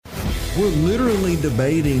We're literally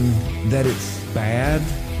debating that it's bad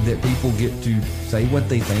that people get to say what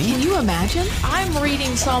they think. Can you imagine? I'm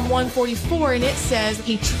reading Psalm 144 and it says,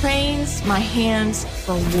 He trains my hands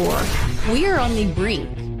for war. We are on the brink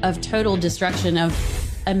of total destruction of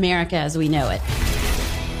America as we know it.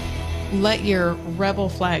 Let your rebel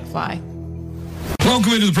flag fly.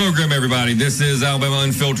 Welcome into the program, everybody. This is Alabama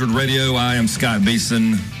Unfiltered Radio. I am Scott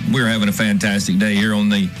Beeson. We're having a fantastic day here on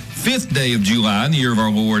the 5th day of July in the year of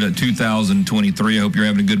our Lord 2023. I hope you're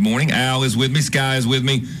having a good morning. Al is with me. Sky is with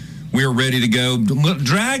me. We are ready to go.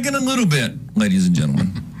 Dragging a little bit, ladies and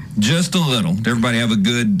gentlemen. Just a little. Did everybody have a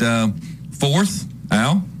good 4th?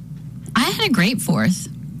 Al? I had a great 4th.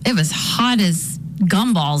 It was hot as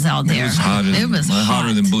gumballs out there. It was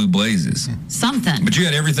hotter than blue blazes. Something. But you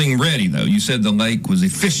had everything ready, though. You said the lake was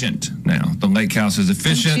efficient now. The lake house is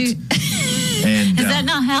efficient. And is that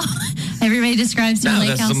not how everybody describes their lake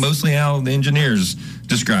house? No, that's mostly how the engineers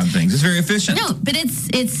describe things. It's very efficient. No, but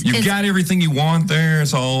You've got everything you want there.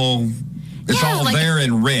 It's all there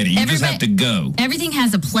and ready. You just have to go. Everything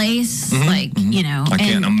has a place, I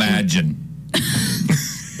can't imagine.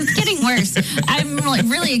 It's getting worse. I'm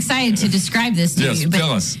really excited to describe this to you. But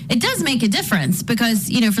tell us. It does make a difference because,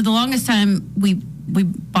 for the longest time, we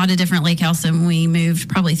bought a different lake house and we moved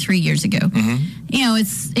probably 3 years ago. Mm-hmm.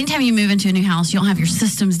 It's anytime you move into a new house, you don't have your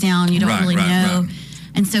systems down. You don't know. Right.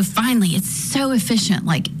 And so finally, it's so efficient.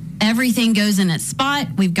 Like everything goes in its spot.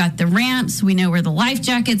 We've got the ramps. We know where the life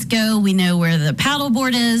jackets go. We know where the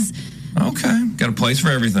paddleboard is. Okay, got a place for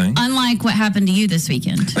everything. Unlike what happened to you this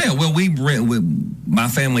weekend. Yeah, well, my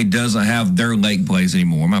family doesn't have their lake place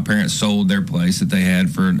anymore. My parents sold their place that they had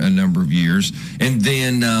for a number of years. And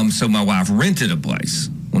then, so my wife rented a place,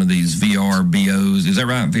 one of these VRBOs. Is that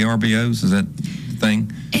right? VRBOs? Is that the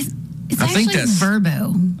thing? It's actually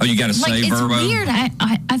Verbo. Oh, you got to say Verbo? It's weird.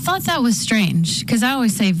 I thought that was strange because I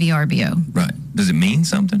always say VRBO. Right. Does it mean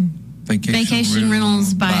something? Vacation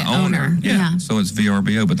rentals by owner. Yeah. So it's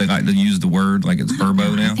VRBO, but they like to use the word like it's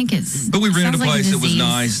Verbo now. I think it's. But we rented a place that was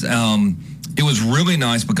nice. It was really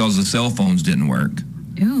nice because the cell phones didn't work.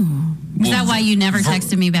 Ooh. Is that why you never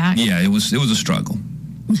texted me back? Yeah, it was a struggle.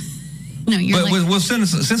 No, you're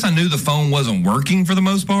since I knew the phone wasn't working for the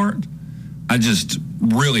most part, I just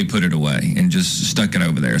really put it away and just stuck it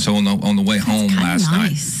over there. So on the way home last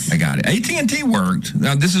night, I got it. AT&T worked.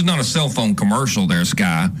 Now, this is not a cell phone commercial there,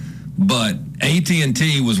 Sky. But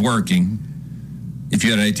AT&T was working if you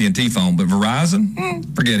had an AT&T phone. But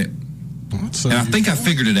Verizon, forget it. And I think I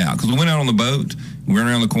figured it out because we went out on the boat. We went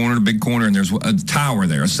around the corner, the big corner, and there's a tower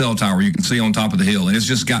there, a cell tower you can see on top of the hill. And it's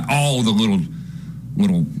just got all the little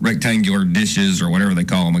rectangular dishes or whatever they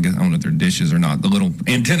call them. I don't know if they're dishes or not, the little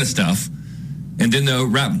antenna stuff. And then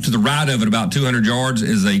right to the right of it, about 200 yards,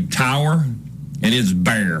 is a tower, and it's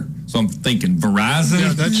bare. So I'm thinking Verizon.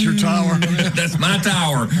 Yeah, that's your tower. That's my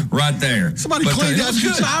tower right there. Somebody cleaned out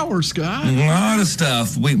your tower, Scott. A lot of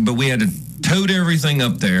stuff. But we had to tote everything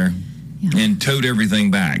up there and tote everything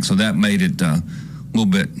back. So that made it a little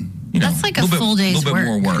bit, that's like a full day's work. A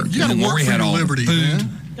little bit more work. You got to work for your liberty, man.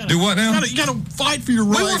 Do what now? You got to fight for your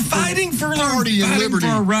right. We were fighting for party and liberty.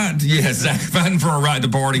 For our right. Yes, fighting for our right to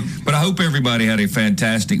party. But I hope everybody had a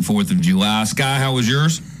fantastic 4th of July. Sky, how was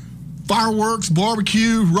yours? Fireworks,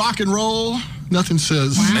 barbecue, rock and roll. Nothing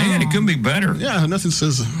says... Wow. Man, it couldn't be better. Yeah, nothing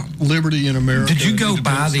says liberty in America. Did you go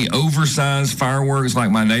buy the oversized fireworks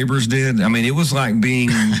like my neighbors did? I mean, it was like being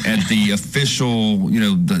at the official,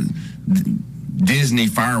 the Disney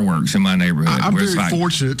fireworks in my neighborhood. I'm very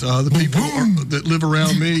fortunate. The people that live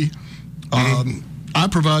around me, I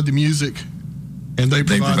provide the music, and they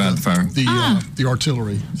provide the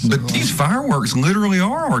artillery. So, but these fireworks literally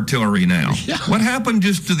are artillery now. Yeah. What happened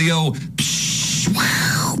just to the old...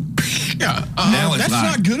 Yeah, that's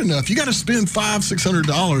not good enough. You got to spend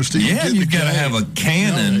 $500-$600 to get you've got to have a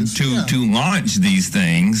cannon to launch these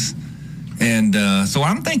things. And so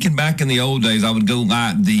I'm thinking back in the old days, I would go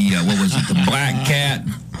light the the Black Cat,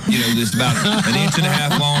 just about an inch and a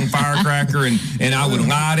half long firecracker, and I would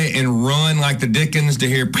light it and run like the Dickens to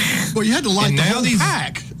hear. Well, you had to light the whole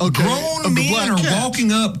pack. Grown men are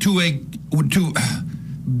walking up to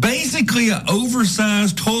basically an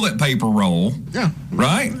oversized toilet paper roll. Yeah.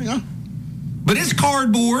 Right? Yeah. But it's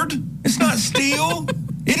cardboard. It's not steel.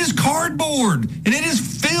 It is cardboard, and it is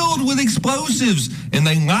filled with explosives. And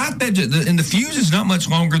they light that, and the fuse is not much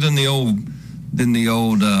longer than the old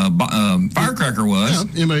firecracker was.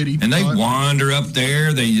 Yeah, M80. And they wander up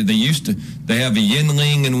there. They have a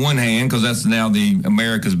Yinling in one hand because that's now the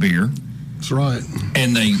America's beer. That's right.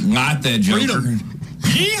 And they light that joker.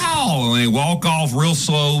 Yeehaw! And they walk off real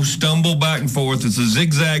slow, stumble back and forth. It's a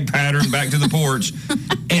zigzag pattern back to the porch.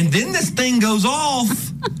 And then this thing goes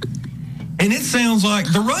off. And it sounds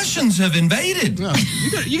like the Russians have invaded. Yeah,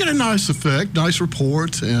 you get a nice effect, nice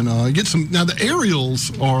report, and you get some. Now the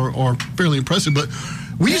aerials are fairly impressive, but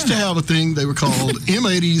we used to have a thing they were called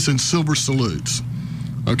M80s and silver salutes.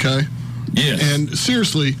 Okay. Yes. And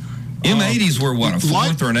seriously, M80s were what, a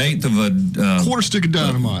fourth or an eighth of a quarter stick of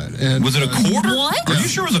dynamite. And was it a quarter? What? Are you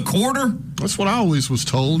sure it was a quarter? That's what I always was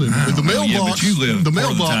told. And the mailbox, believed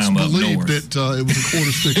that it was a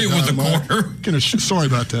quarter stick of dynamite. It was a quarter. Sorry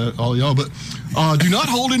about that, all y'all. But do not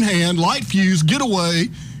hold in hand, light fuse, get away,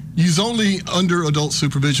 use only under adult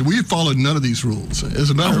supervision. We followed none of these rules. As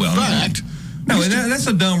a matter of fact... No, that's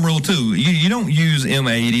a dumb rule, too. You don't use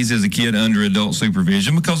M80s as a kid under adult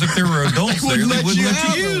supervision because if there were adults there, they wouldn't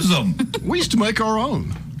let you use them. We used to make our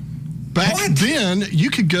own. Back then,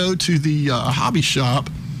 you could go to the hobby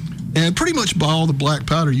shop and pretty much buy all the black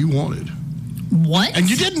powder you wanted. What? And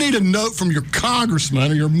you didn't need a note from your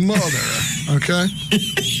congressman or your mother, okay?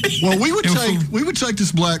 Well, we would take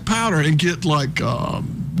this black powder and get like...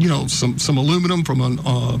 some aluminum from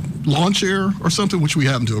a lawn chair or something, which we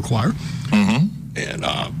happened to acquire,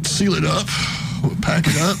 and seal it up, pack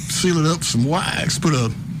it up, seal it up, some wax, put a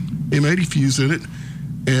M80 fuse in it,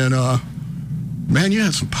 and man, you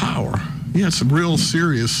had some power. You had some real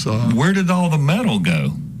serious... Where did all the metal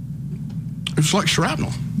go? It was like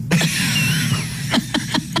shrapnel.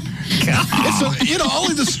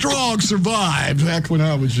 Only the strong survived back when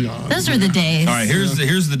I was young. Those were the days. All right,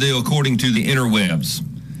 here's the deal according to the interwebs.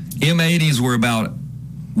 M80s were about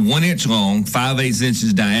 1 inch long, 5/8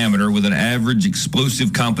 inches diameter, with an average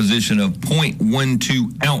explosive composition of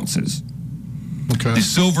 0.12 ounces. Okay. The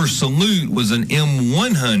Silver Salute was an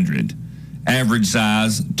M100, average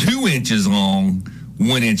size, 2 inches long,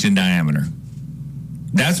 1 inch in diameter.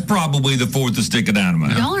 That's probably the fourth stick of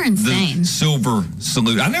dynamite. Y'all are insane. The Silver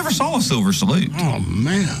Salute. I never saw a Silver Salute. Oh,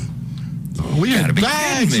 man. We had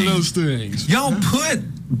bags of those things. Y'all put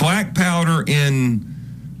black powder in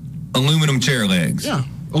aluminum chair legs. Yeah,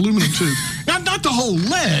 aluminum tube. Not the whole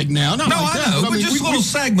leg now. Not like that. I know, but just little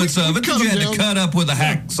segments of it that you had to cut up with a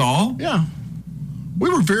hacksaw. Yeah. We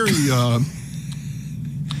were very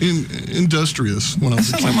industrious when I was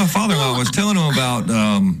a kid. Like my father-in-law was telling him about,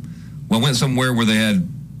 I went somewhere where they had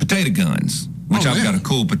potato guns, which I've got a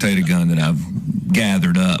cool potato gun that I've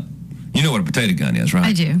gathered up. You know what a potato gun is, right?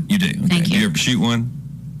 I do. You do? Okay. Thank you. Do you ever shoot one?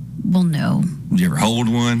 Well, no. Did you ever hold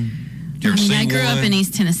one? Did you ever see one? I grew up in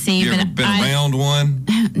East Tennessee, you ever been around one?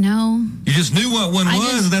 No. You just knew what one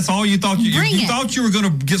was, and that's all you thought. You thought you were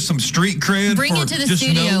going to get some street cred. Bring it to the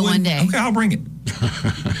studio one day. Okay, I'll bring it.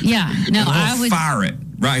 Yeah, no, I would fire it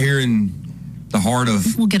right here in the heart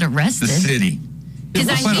of. We'll get arrested. The city. Because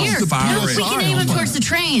I hear, we can aim them towards the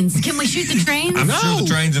trains. Can we shoot the trains? I'm sure the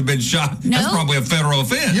trains have been shot. No? That's probably a federal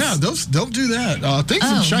offense. Yeah, don't do that. Things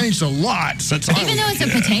have changed a lot since Even though it's a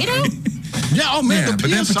potato? Yeah, oh man, but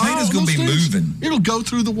that potato's going to be moving. It'll go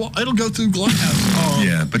through the wall. It'll go through glass.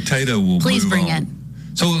 Yeah, potato will Please move bring on. it.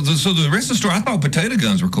 So the rest of the story, I thought potato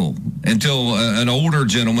guns were cool until an older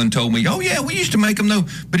gentleman told me, "Oh yeah, we used to make them though.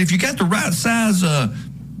 But if you got the right size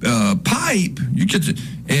pipe, you get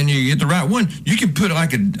the right one, you can put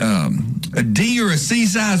like a D or a C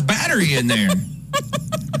size battery in there."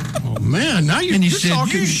 Oh man, now you're said,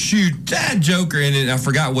 talking. You shoot that joker, and I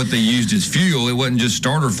forgot what they used as fuel. It wasn't just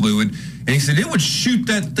starter fluid. And he said it would shoot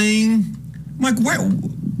that thing. I'm like,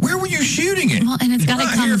 where were you shooting it? Well, and it's got to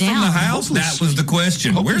come here down. From the house? That was the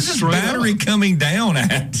question. Where's this battery coming down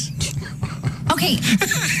at? Okay,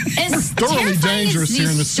 as thoroughly dangerous as here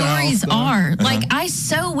in the these stories South, are, like, I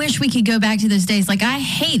so wish we could go back to those days. Like, I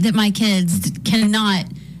hate that my kids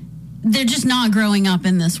they're just not growing up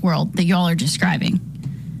in this world that y'all are describing.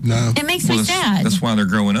 No. It makes me sad. That's why they're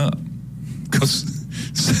growing up. Because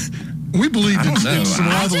we believe in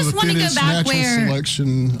survival of the fittest, natural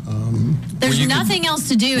selection. There's nothing else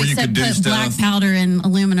to do except put black powder in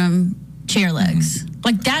aluminum chair legs. Mm-hmm.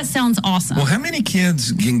 Like, that sounds awesome. Well, how many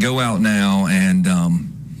kids can go out now and, a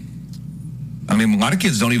lot of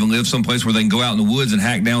kids don't even live someplace where they can go out in the woods and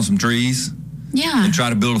hack down some trees. Yeah. And try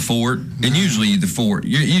to build a fort. No. And usually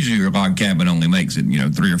your log cabin only makes it,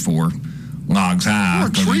 3 or 4 logs high. Or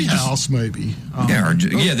a tree house, maybe.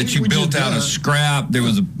 That you built out of scrap. There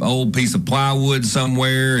was an old piece of plywood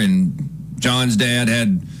somewhere, and John's dad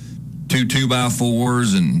had 2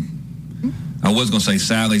 2x4s, and I was going to say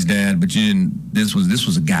Sally's dad, but you didn't. This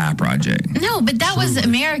was a guy project. No, but that was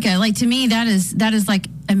America. Like, to me, that is like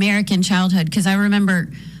American childhood, because I remember,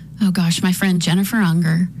 oh gosh, my friend Jennifer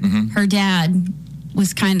Unger, her dad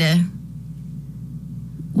was kind of,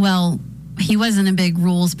 he wasn't a big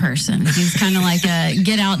rules person. He was kind of like a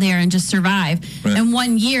get out there and just survive. Right. And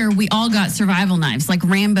one year we all got survival knives, like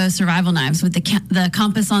Rambo survival knives with the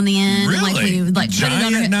compass on the end. Really? And like we would like giant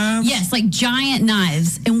put it on knives? Yes, like giant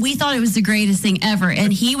knives. And we thought it was the greatest thing ever.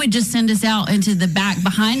 And he would just send us out into the back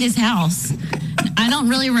behind his house. I don't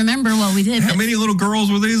really remember what we did. How many little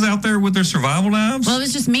girls were these out there with their survival knives? Well, it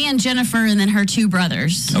was just me and Jennifer and then her 2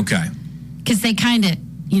 brothers. Okay. Because they kind of,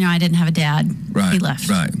 I didn't have a dad. Right. He left.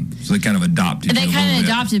 Right. So they kind of adopted you. They kind of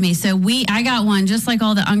adopted me. So I got one just like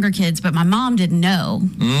all the Unger kids, but my mom didn't know.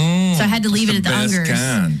 So I had to leave it at the Ungers.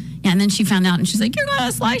 Kind. Yeah, and then she found out and she's like, "You're going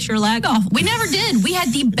to slice your leg off." We never did. We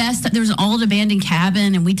had the best. There was an old abandoned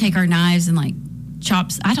cabin and we'd take our knives and like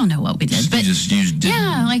chops. I don't know what we did. But you just used it.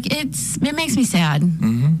 Yeah, like it makes me sad.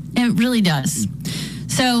 Mm-hmm. It really does.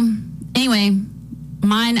 So anyway,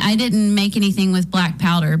 mine, I didn't make anything with black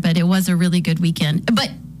powder, but it was a really good weekend.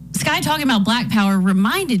 But Sky talking about black powder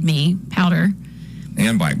reminded me, powder.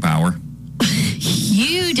 And black power.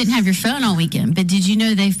 You didn't have your phone all weekend, but did you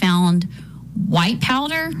know they found white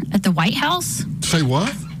powder at the White House? Say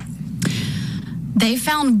what? They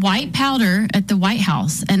found white powder at the White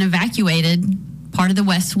House and evacuated part of the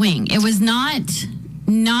West Wing. It was not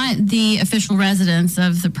the official residence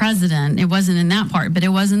of the president. It wasn't in that part, but it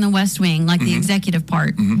was in the West Wing, like the executive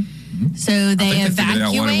part. Mm-hmm. So they figured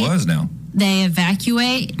out what it was now. They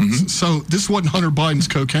evacuate. Mm-hmm. So this wasn't Hunter Biden's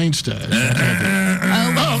cocaine stash.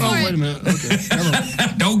 Wait a minute.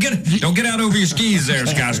 Okay. Don't get out over your skis there,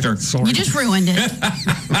 Skyster. Sorry. You just ruined it.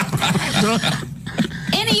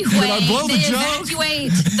 Anyway, they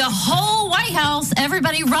evacuate the whole White House.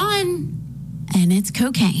 Everybody run. And it's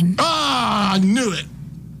cocaine. I knew it.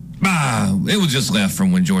 It was just left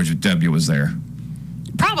from when George W. was there.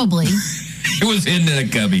 Probably. It was hidden in a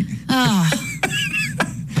cubby.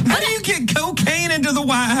 How do you get cocaine into the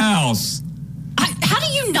White House? How do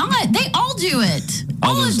you not? They all do it.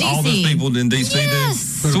 All of DC. All those people in D.C.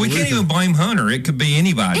 Yes. do? So we can't even blame Hunter. It could be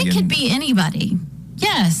anybody. It could be anybody.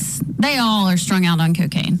 Yes. They all are strung out on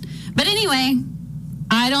cocaine. But anyway,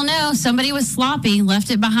 I don't know. Somebody was sloppy, left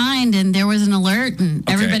it behind, and there was an alert, and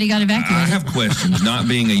everybody got evacuated. I have questions, not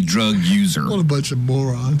being a drug user. What a bunch of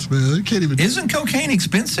morons, man. They can't even... Isn't cocaine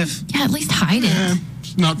expensive? Yeah, at least hide it.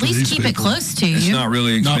 Not for at least these keep people. it close to you. It's not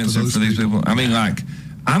really expensive for these people. I mean, like,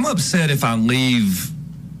 I'm upset if I leave,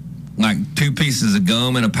 like, 2 pieces of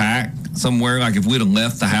gum in a pack somewhere. Like, if we'd have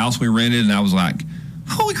left the house we rented and I was like,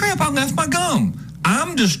 holy crap, I left my gum.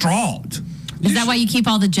 I'm distraught. Is that why you keep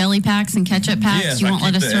all the jelly packs and ketchup packs? Yes, you won't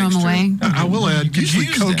let us throw them away? I will add, usually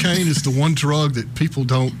cocaine them. is the one drug that people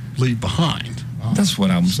don't leave behind. That's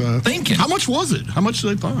what I'm thinking. How much was it? How much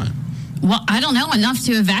did they find? Well, I don't know, enough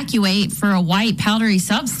to evacuate for a white powdery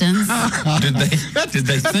substance. Did they that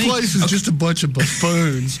think? place is just a bunch of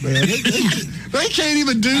buffoons, man. They can't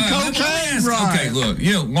even do cocaine right. Okay, look,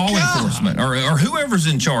 law enforcement or whoever's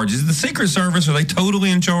in charge. Is it the Secret Service? Are they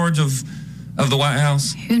totally in charge of the White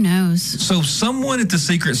House? Who knows? So someone at the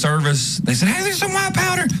Secret Service, they said, hey, there's some white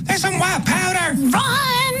powder. There's some white powder.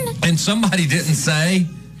 Run! And somebody didn't say,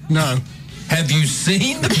 no. Have you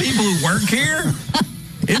seen the people who work here?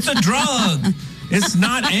 It's a drug. It's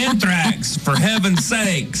not anthrax, for heaven's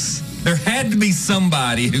sakes. There had to be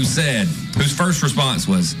somebody whose first response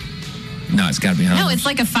was, no, it's got to be Hunters. No, it's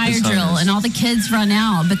like a fire drill, and all the kids run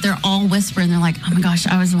out, but they're all whispering. They're like, oh my gosh,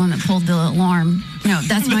 I was the one that pulled the alarm. No,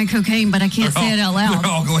 that's my cocaine, but I can't say it out loud.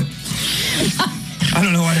 They're all going, I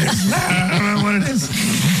don't know what it is. I don't know what it is.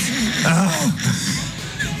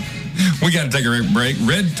 We got to take a break.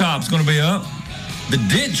 Red Top's going to be up. The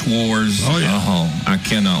Ditch Wars. Oh, yeah. Oh, I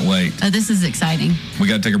cannot wait. This is exciting. We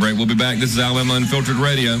got to take a break. We'll be back. This is Alabama Unfiltered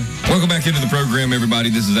Radio. Welcome back into the program, everybody.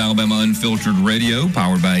 This is Alabama Unfiltered Radio,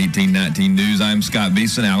 powered by 1819 News. I'm Scott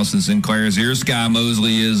Beeson. Allison Sinclair is here. Sky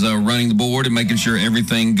Mosley is running the board and making sure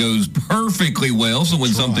everything goes perfectly well. So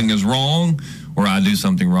when something is wrong or I do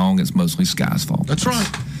something wrong, it's mostly Sky's fault. That's right.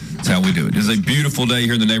 That's how we do it. It's a beautiful day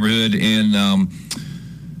here in the neighborhood in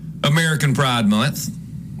American Pride Month.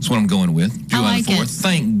 That's what I'm going with. July 4th.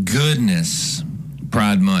 Thank goodness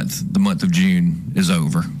Pride Month, the month of June, is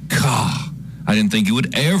over. God, I didn't think it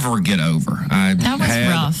would ever get over. That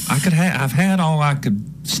was rough. I've had all I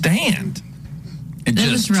could stand. It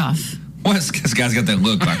was rough. This guy's got that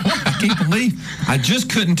look like, I can't believe I just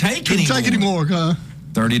couldn't take anymore. Couldn't take anymore, huh?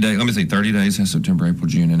 30 days. Let me see, 30 days in September, April,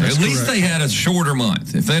 June. And at least they had a shorter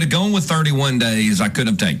month. If they'd have gone with 31 days, I couldn't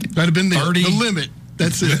have taken it. That'd have been the limit.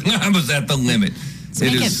 That's it. I was at the limit.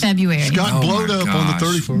 Make it February. Scott blowed up on the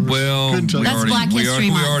 31st. Well, that's Black History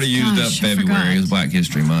Month. We already used up February as Black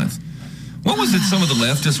History Month. What was it some of the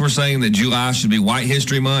leftists were saying that July should be White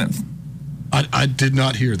History Month? I did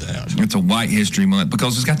not hear that. It's a White History Month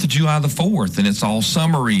because it's got the July the 4th, and it's all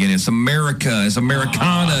summery, and it's America, it's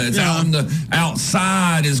Americana, it's out in the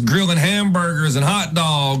outside, it's grilling hamburgers and hot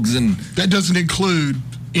dogs, and that doesn't include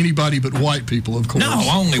anybody but white people, of course. No,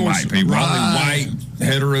 only white people, only white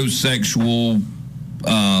heterosexual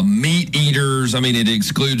meat eaters. I mean, it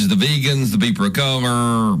excludes the vegans, the people of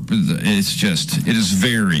color. It is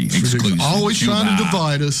very exclusive. Always trying to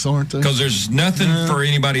divide us, aren't they? Because there's nothing for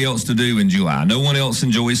anybody else to do in July. No one else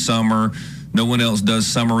enjoys summer. No one else does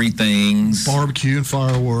summery things. Barbecue and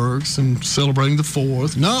fireworks and celebrating the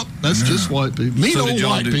 4th. No, that's just white people. Mean old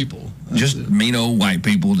white people. Just mean old white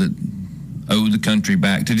people that owe the country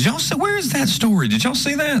back. Did y'all see? Where is that story? Did y'all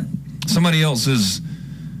see that? Somebody else's.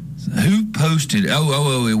 Who posted?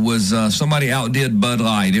 It was somebody outdid Bud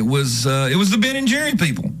Light. It was the Ben and Jerry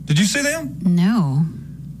people. Did you see them? No.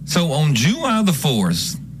 So on July the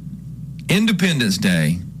 4th, Independence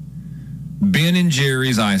Day, Ben and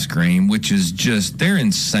Jerry's ice cream, which is just, they're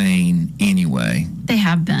insane anyway. They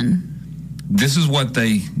have been. This is what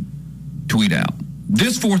they tweet out.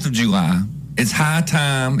 This 4th of July, it's high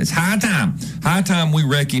time we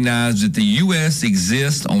recognize that the U.S.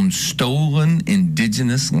 exists on stolen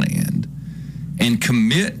indigenous land and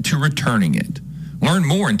commit to returning it. Learn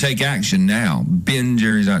more and take action now.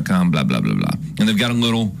 BenJerry's.com, blah, blah, blah, blah. And they've got a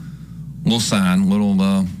little sign,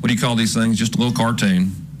 what do you call these things? Just a little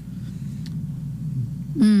cartoon.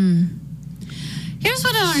 Here's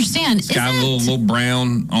what I don't understand. It's got a little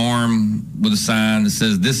brown arm with a sign that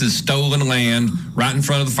says, "This is stolen land," right in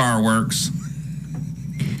front of the fireworks.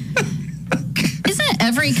 Isn't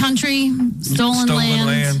every country stolen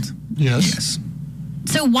land? Yes.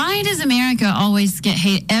 So why does America always get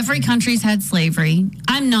hate? Every country's had slavery.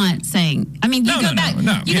 I'm not saying. I mean, you go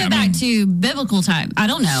back to biblical time. I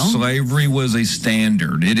don't know. Slavery was a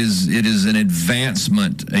standard. It is an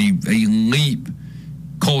advancement, a leap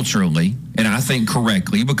culturally, and I think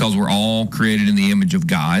correctly, because we're all created in the image of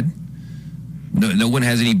God. No one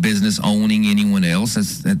has any business owning anyone else.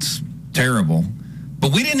 That's terrible.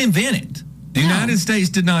 But we didn't invent it. The United States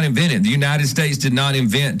did not invent it. The United States did not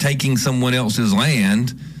invent taking someone else's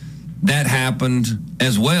land. That happened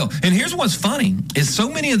as well. And here's what's funny, is so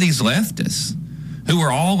many of these leftists who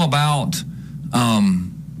are all about,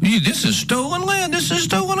 this is stolen land, this is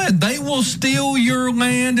stolen land. They will steal your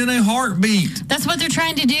land in a heartbeat. That's what they're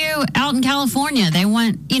trying to do out in California. They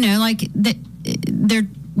want, they're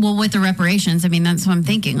with the reparations. I mean, that's what I'm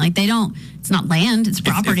thinking. Like, it's not land, it's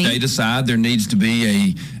property. If they decide there needs to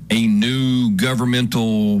be a new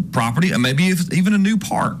governmental property, and maybe even a new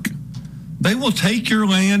park, they will take your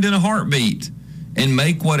land in a heartbeat and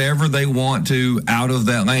make whatever they want to out of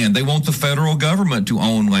that land. They want the federal government to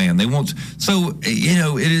own land.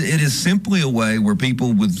 It is simply a way where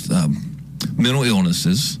people with mental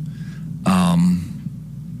illnesses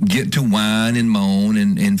get to whine and moan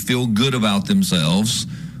and feel good about themselves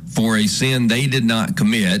for a sin they did not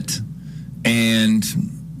commit, and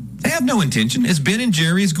they have no intention. It's Ben and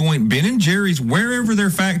Jerry's wherever their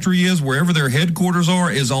factory is, wherever their headquarters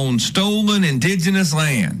are, is on stolen indigenous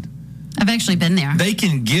land. I've actually been there. They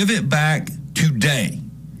can give it back today.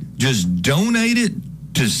 Just donate it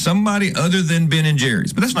to somebody other than Ben and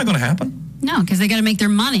Jerry's. But that's not going to happen. No, because they got to make their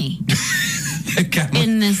money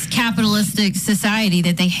in this capitalistic society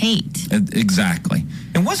that they hate. Exactly.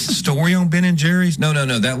 And what's the story on Ben and Jerry's? No.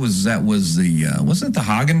 That was the wasn't it the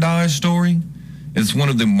Haagen-Dazs story? It's one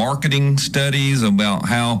of the marketing studies about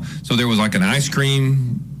how. So there was like an ice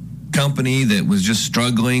cream company that was just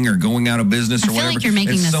struggling or going out of business or whatever. I feel like you're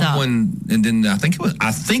making this up. And then I think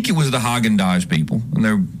it was the Haagen-Dazs people, and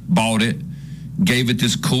they bought it, gave it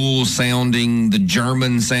this cool sounding, the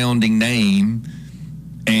German sounding name,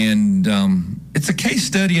 and it's a case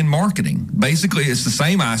study in marketing. Basically, it's the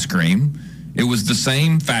same ice cream. It was the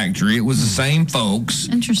same factory. It was the same folks.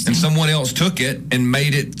 Interesting. And someone else took it and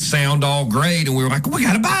made it sound all great. And we were like, we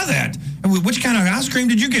got to buy that. And which kind of ice cream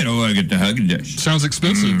did you get? Oh, I get the Haagen-Dazs. Sounds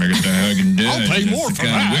expensive. I get the Haagen-Dazs. I'll pay more for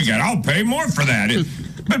that. I'll pay more for that.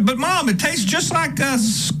 But Mom, it tastes just like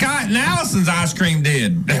Scott and Allison's ice cream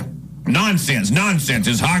did. Nonsense.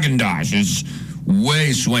 It's Haagen-Dazs. It's way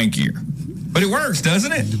swankier. But it works,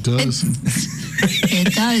 doesn't it? It does.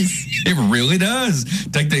 It does. It really does.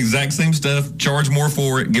 Take the exact same stuff, charge more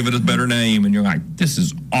for it, give it a better name, and you're like, this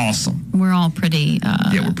is awesome. We're all pretty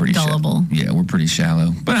we're pretty gullible. Yeah, we're pretty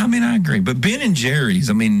shallow. But, I mean, I agree. But Ben and Jerry's,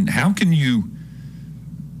 I mean, how can you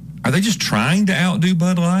 – are they just trying to outdo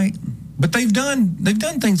Bud Light? But they've done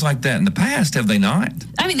things like that in the past, have they not?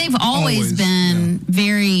 I mean, they've always been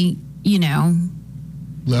very,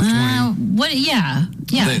 left wing. Yeah.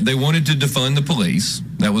 They wanted to defund the police.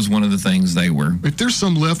 That was one of the things they were. If there's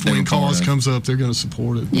some left-wing cause comes up, they're going to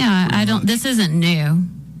support it. Yeah, this isn't new.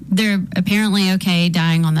 They're apparently okay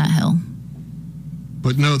dying on that hill.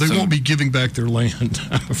 But no, they won't be giving back their land.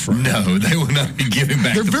 No, they will not be giving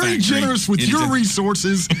back. They're very generous with your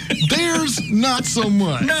resources. Theirs, not so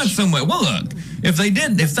much. Not so much. Well, look, if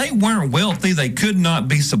they weren't wealthy, they could not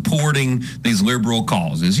be supporting these liberal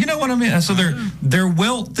causes. You know what I mean? So they're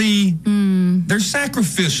wealthy. They're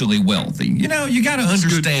sacrificially wealthy. You know, you got to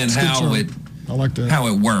understand how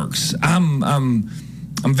it works. I'm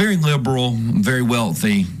very liberal. I'm very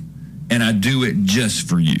wealthy, and I do it just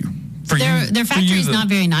for you. Their factory's not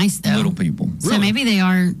very nice, though. Little people. So maybe they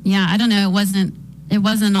are. Yeah, I don't know. It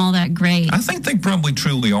wasn't all that great. I think they probably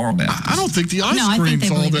truly are Baptist. I don't think the ice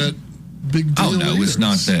cream's all that big deal. Oh no, it's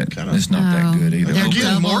not that. It's not that good either. Their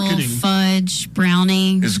double fudge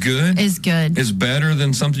brownie is good. It's better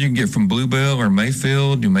than something you can get from Bluebell or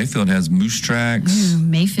Mayfield. Mayfield has moose tracks.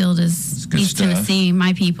 Mayfield is East Tennessee.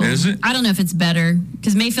 My people. Is it? I don't know if it's better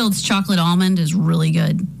because Mayfield's chocolate almond is really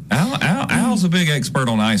good. Al's a big expert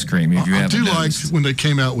on ice cream. If you haven't I do noticed. like when they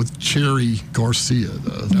came out with Cherry Garcia.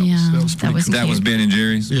 That was pretty cool. That was Ben and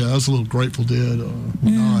Jerry's. Yeah, that was a little Grateful Dead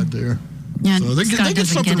nod there. Yeah, so they get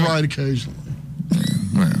something right occasionally.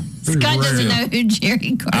 Well, Scott doesn't know who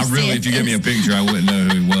Jerry Garcia is. If you give me a picture, I wouldn't know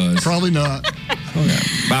who he was. Probably not.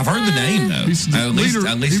 But I've heard the name though.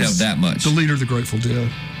 At least have that much. The leader of the Grateful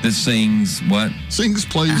Dead. That sings what? Sings,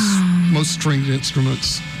 plays most stringed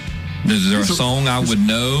instruments. Is there a song I would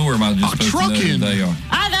know, or am I just supposed to know who they are?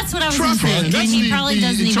 That's what I was going to say. And he probably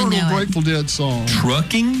doesn't even know it. Grateful Dead song.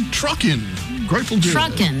 Trucking? Grateful Dead.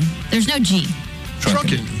 Trucking. There's no G.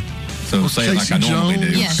 Trucking. So say it like I normally do.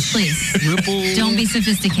 Yes, please. Ripple. Don't be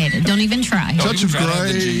sophisticated. Don't even try. Touch of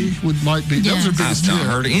Grey might be. Yeah. Those are biggest. I've not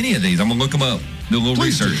heard of any of these. I'm going to look them up. Do a little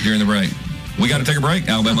research during the break. We got to take a break.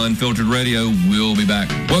 Alabama Unfiltered Radio. We'll be back.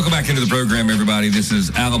 Welcome back into the program, everybody. This is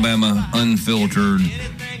Alabama Unfiltered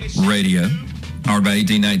Radio. Powered by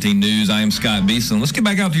 1819 News. I am Scott Beeson. Let's get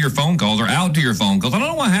back out to your phone calls, or out to your phone calls. I don't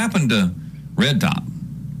know what happened to Red Top.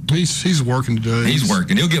 He's working today. He's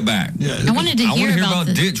working. He'll get back. Yeah, I wanted to hear about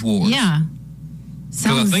Ditch Wars. Yeah.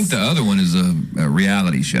 Because I think the other one is a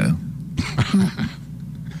reality show.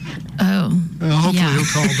 Hopefully he'll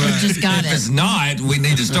call back. Just got if it's not, we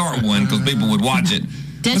need to start one because people would watch it.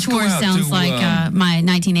 Ditch Wars sounds like my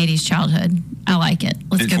 1980s childhood. I like it.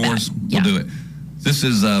 Let's go back. We'll do it. This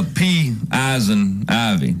is P. Eisen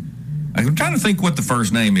Ivy. I'm trying to think what the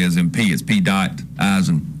first name is in P. It's P.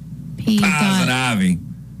 Eisen. P. Eisen Ivy.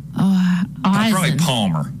 Oh, Eisen. Probably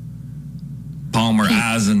Palmer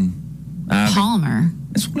Eisen Ivy. Palmer.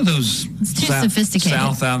 It's one of those. It's too sophisticated.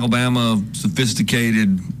 South Alabama,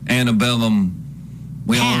 sophisticated, antebellum.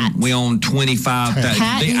 We own 25. The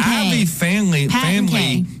Ivy family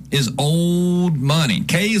is old money.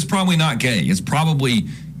 K is probably not K. It's probably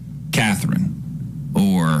Catherine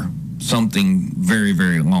or something very,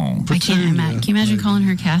 very long. I can't imagine. Can you imagine calling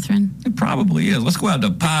her Catherine? It probably is. Let's go out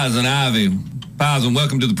to Pies and Ivy. Pies, and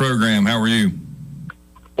welcome to the program. How are you?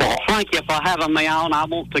 Well, thank you for having me on. I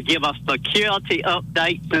want to give a security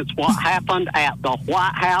update since what happened at the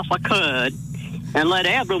White House occurred and let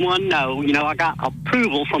everyone know, I got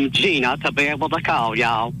approval from Gina to be able to call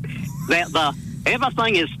y'all, that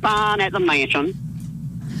everything is fine at the mansion.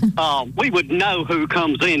 We would know who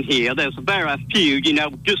comes in here. There's very few,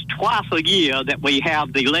 just twice a year that we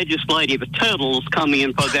have the legislative turtles come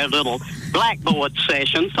in for their little blackboard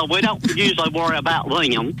session, so we don't usually worry about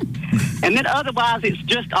them. And then otherwise, it's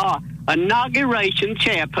just our inauguration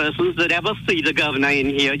chairpersons that ever see the governor in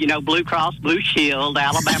here, Blue Cross Blue Shield,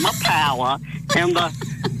 Alabama Power, and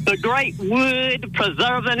the great wood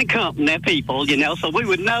preserving company people, so we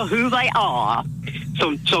would know who they are.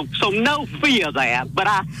 So no fear there. But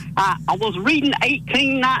I was reading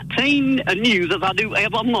 1819 news as I do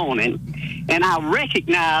every morning, and I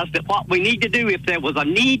recognized that what we need to do if there was a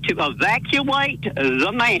need to evacuate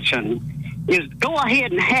the mansion is go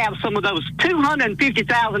ahead and have some of those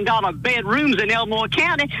 $250,000 bedrooms in Elmore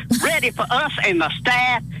County ready for us and the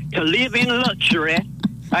staff to live in luxury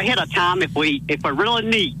ahead of time if we really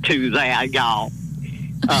need to there, y'all.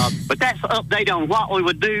 But that's the update on what we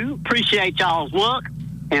would do. Appreciate y'all's work,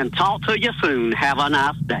 and talk to you soon. Have a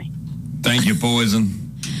nice day. Thank you,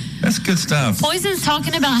 Poison. That's good stuff. Poison's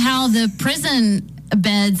talking about how the prison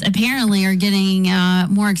beds apparently are getting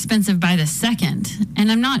more expensive by the second, and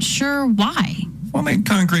I'm not sure why. Well,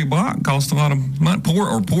 concrete block costs a lot of money,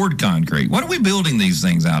 poured concrete. What are we building these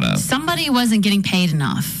things out of? Somebody wasn't getting paid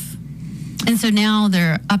enough, and so now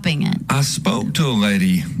they're upping it. I spoke to a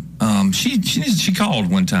lady. She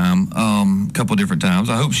called one time, a couple of different times.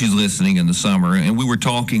 I hope she's listening in the summer. And we were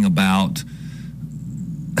talking about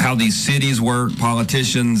how these cities work,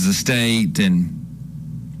 politicians, the state, and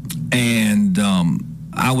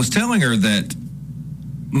I was telling her that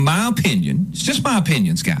my opinion, it's just my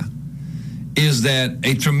opinion, Sky, is that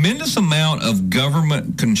a tremendous amount of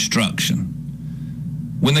government construction,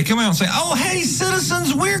 when they come out and say, oh, hey,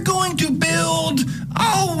 citizens, we're going to build,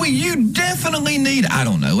 you definitely need, I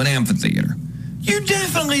don't know, an amphitheater. You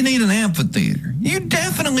definitely need an amphitheater. You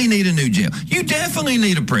definitely need a new jail. You definitely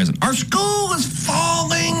need a prison. Our school is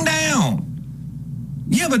falling down.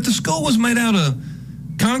 Yeah, but the school was made out of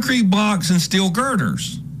concrete blocks and steel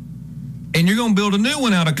girders. And you're going to build a new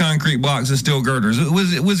one out of concrete blocks and steel girders.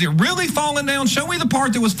 Was it really falling down? Show me the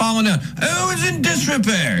part that was falling down. Oh, it's in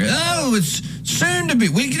disrepair. Oh, it's soon to be.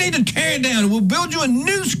 We need to tear it down. We'll build you a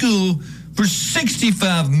new school for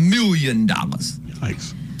 $65 million.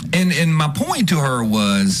 Thanks. And my point to her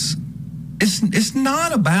was, it's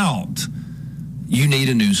not about you need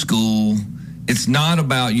a new school. It's not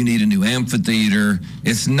about you need a new amphitheater.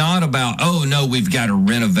 It's not about, oh, no, we've got to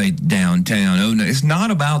renovate downtown. Oh, no, it's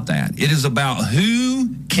not about that. It is about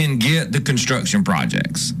who can get the construction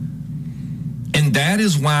projects. And that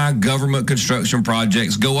is why government construction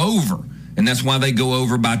projects go over. And that's why they go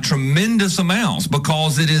over by tremendous amounts,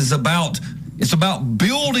 because it's about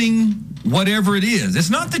building whatever it is.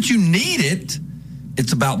 It's not that you need it.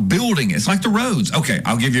 It's about building it. It's like the roads. Okay,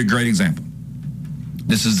 I'll give you a great example.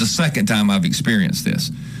 This is the second time I've experienced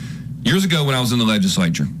this. Years ago when I was in the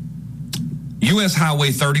legislature, U.S.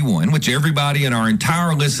 Highway 31, which everybody in our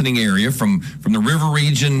entire listening area from the river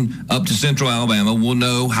region up to central Alabama will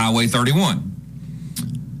know Highway 31.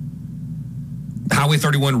 Highway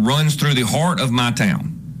 31 runs through the heart of my town.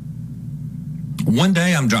 One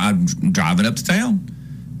day I'm driving up to town,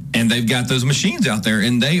 and they've got those machines out there,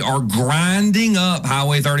 and they are grinding up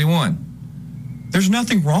Highway 31. There's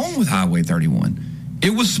nothing wrong with Highway 31. It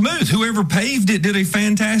was smooth. Whoever paved it did a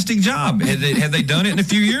fantastic job. Had they done it in a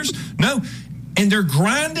few years? No. And they're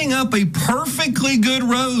grinding up a perfectly good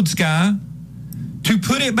road, Sky, to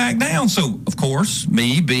put it back down. So, of course,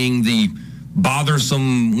 me being the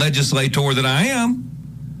bothersome legislator that I am,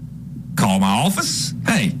 call my office.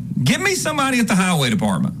 Hey, give me somebody at the highway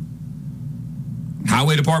department.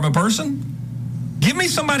 Highway department person? Give me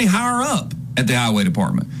somebody higher up at the highway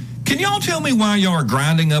department. Can y'all tell me why y'all are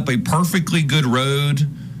grinding up a perfectly good road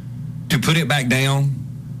to put it back down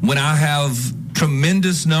when I have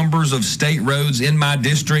tremendous numbers of state roads in my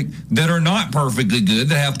district that are not perfectly good,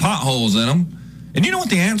 that have potholes in them? And you know what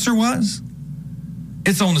the answer was?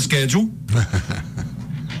 It's on the schedule.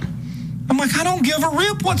 I'm like, I don't give a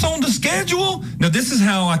rip what's on the schedule. Now, this is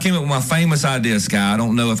how I came up with my famous idea, Sky. I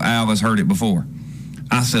don't know if Al has heard it before.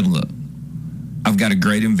 I said, look, I've got a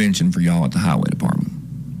great invention for y'all at the highway department.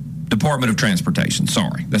 Department of Transportation.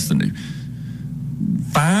 Sorry, that's the new.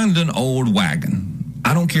 Find an old wagon.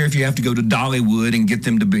 I don't care if you have to go to Dollywood and get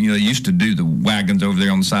them to be, they used to do the wagons over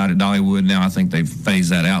there on the side at Dollywood. Now I think they've phased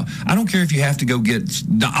that out. I don't care if you have to go get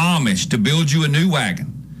the Amish to build you a new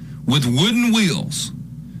wagon with wooden wheels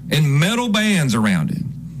and metal bands around it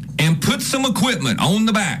and put some equipment on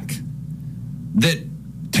the back that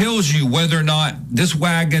tells you whether or not this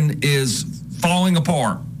wagon is falling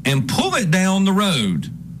apart, and pull it down the road.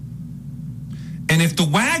 And if the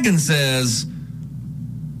wagon says,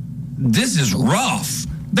 this is rough,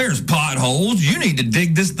 there's potholes, you need to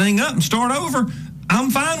dig this thing up and start over,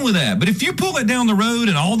 I'm fine with that. But if you pull it down the road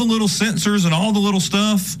and all the little sensors and all the little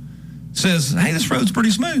stuff says, hey, this road's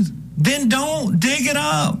pretty smooth, then don't dig it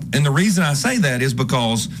up. And the reason I say that is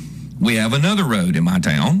because we have another road in my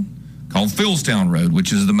town called Philstown Road,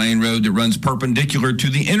 which is the main road that runs perpendicular to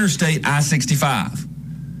the interstate I-65.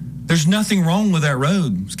 There's nothing wrong with that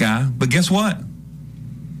road, Sky, but guess what?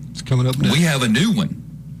 It's coming up next. We have a new one.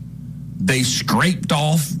 They scraped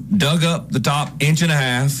off, dug up the top 1.5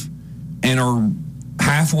 inches, and are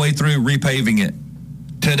halfway through repaving it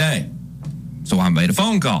today. So I made a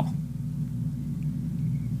phone call.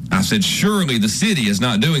 I said, surely the city is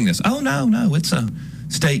not doing this. Oh, no, it's a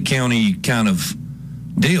state county kind of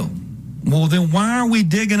deal. Well, then why are we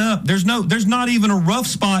digging up? There's not even a rough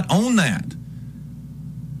spot on that.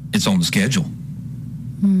 It's on the schedule.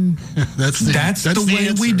 That's the way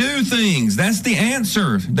answer. we do things. That's the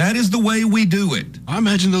answer. That is the way we do it. I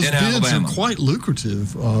imagine those bids Alabama are quite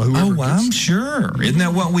lucrative. I'm sure. Isn't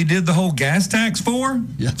that what we did the whole gas tax for?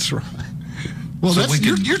 That's right. Well, So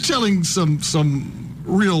you're telling some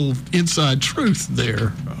real inside truth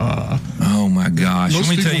there. Oh my gosh! Most Let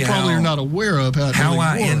me people tell you probably are not aware of how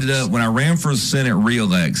I really ended works. up when I ran for Senate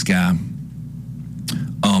re-elect, Guy.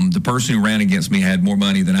 The person who ran against me had more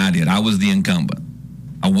money than I did. I was the incumbent.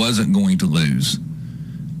 I wasn't going to lose.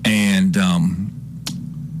 And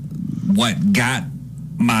what got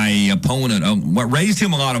my opponent, what raised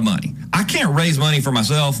him a lot of money. I can't raise money for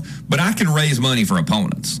myself, but I can raise money for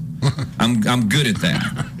opponents. I'm good at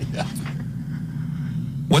that. Yeah.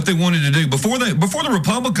 What they wanted to do before the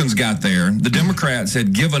Republicans got there, the Democrats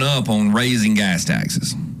had given up on raising gas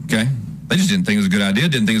taxes. Okay, they just didn't think it was a good idea.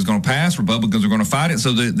 Didn't think it was going to pass. Republicans were going to fight it.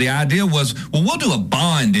 So the idea was, well, we'll do a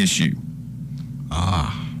bond issue.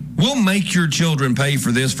 We'll make your children pay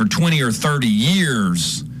for this for 20 or 30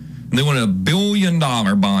 years. And they wanted $1 billion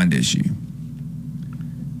bond issue.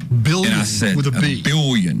 Billion, and I said, with a B. $1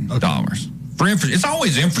 billion. Okay. It's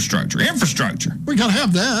always infrastructure. We got to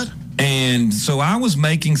have that. And so I was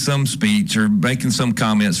making some speech or making some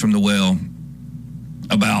comments from the well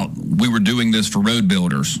about we were doing this for road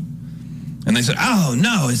builders. And they said, oh,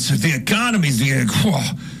 no, it's the economy's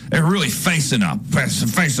they're really facing a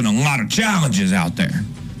lot of challenges out there.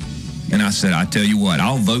 And I said, I tell you what,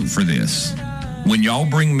 I'll vote for this when y'all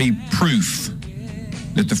bring me proof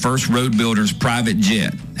that the first road builder's private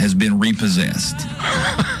jet has been repossessed.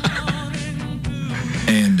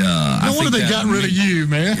 And no wonder they got rid of you,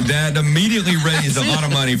 man. That immediately raised a lot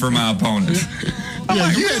of money for my opponents.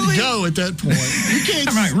 Yeah, you had to go at that point. You can't.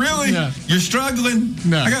 I'm like, really? Yeah. You're struggling?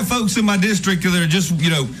 No. I got folks in my district that are just,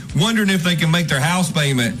 wondering if they can make their house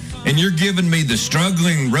payment, and you're giving me the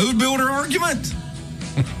struggling road builder argument?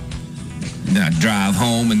 And I drive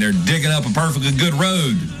home, and they're digging up a perfectly good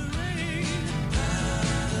road.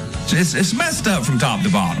 It's messed up from top to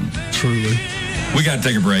bottom. Truly. We got to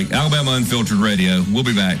take a break. Alabama Unfiltered Radio. We'll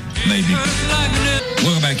be back, maybe.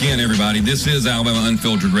 Welcome back in, everybody. This is Alabama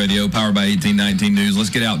Unfiltered Radio, powered by 1819 News. Let's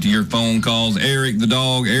get out to your phone calls. Eric, the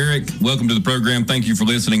dog. Eric, welcome to the program. Thank you for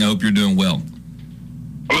listening. I hope you're doing well.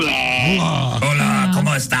 Hola. Hola.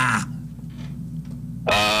 ¿Cómo está?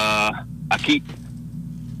 Aquí.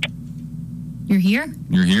 You're here?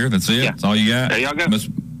 You're here? That's it? Yeah. That's all you got? There y'all go. Must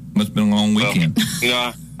have been a long weekend.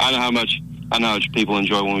 Well, I know how much people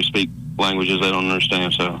enjoy when we speak languages they don't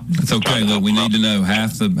understand, so it's okay. Look, we need to know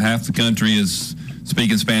half the country is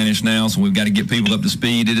speaking Spanish now, so we've got to get people up to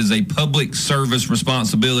speed. It is a public service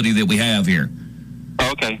responsibility that we have here.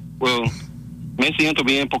 Okay. Well, me siento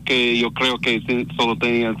bien porque yo creo que solo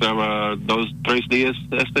tenía 2-3 días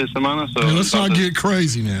esta semana. So hey, let's not get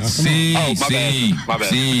crazy now. Sí, my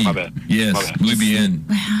bad. Yes, my bad. muy bien.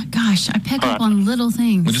 Gosh, I pick up on little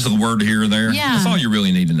things. Well, just a word here or there. Yeah. That's all you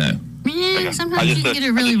really need to know. Yeah, sometimes you get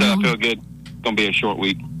it really I wrong. feel good. It's going to be a short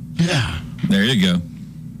week. Yeah. There you go.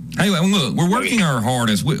 Hey, look, we're working our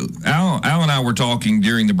hardest. Al and I were talking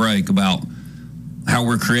during the break about how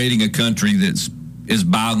we're creating a country is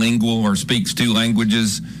bilingual or speaks 2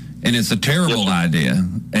 languages, and it's a terrible idea.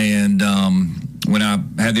 And when I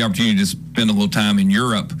had the opportunity to spend a little time in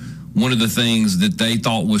Europe, one of the things that they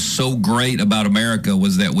thought was so great about America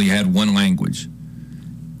was that we had one language.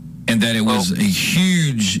 And that it was a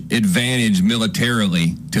huge advantage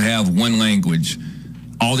militarily to have one language.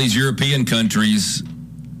 All these European countries,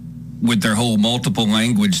 with their whole multiple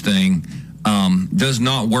language thing, does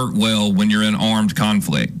not work well when you're in armed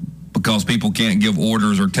conflict because people can't give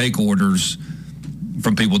orders or take orders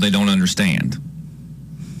from people they don't understand.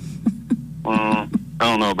 I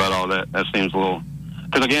don't know about all that. That seems a little...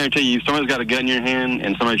 Because I guarantee you, if somebody's got a gun in your hand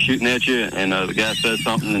and somebody's shooting at you and the guy says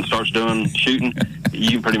something and starts shooting, you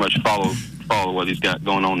can pretty much follow what he's got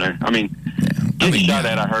going on there. I mean, getting shot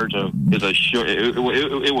at, I heard, is a short. It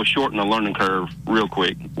will shorten the learning curve real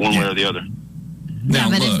quick, one way or the other. Yeah,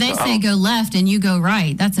 but if they say go left and you go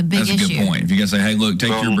right, that's a big issue. That's a good point. If you guys say, hey, look,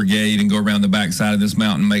 take your brigade and go around the backside of this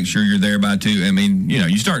mountain, make sure you're there by 2. I mean,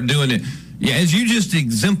 you start doing it. Yeah, as you just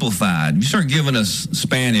exemplified, you start giving us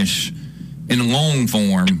Spanish in long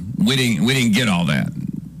form. We didn't get all that.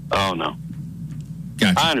 Oh, no.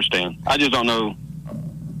 Gotcha. I understand. I just don't know.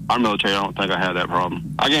 Our military, I don't think I have that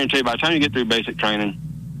problem. I guarantee you, by the time you get through basic training,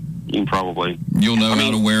 you can probably... You'll know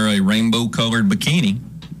how to wear a rainbow-colored bikini,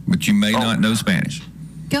 but you may not know Spanish.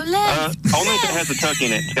 Go left. Only if it has the tuck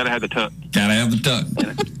in it. It's got to have the tuck. Got to have the tuck.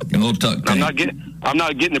 Get a little tuck. I'm not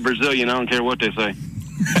getting the Brazilian. I don't care what they say.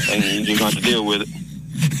 And you're going to have to deal with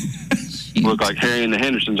it. Look like Harry and the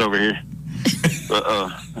Hendersons over here.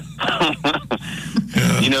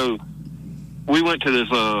 We went to this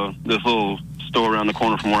little store around the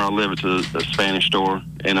corner from where I live. It's a Spanish store,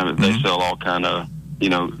 and they sell all kind of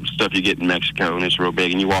stuff you get in Mexico, and it's real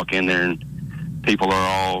big. And you walk in there, and people are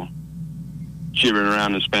all gibbering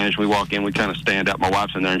around in Spanish. We walk in, we kind of stand out. My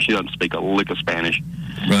wife's in there, and she doesn't speak a lick of Spanish.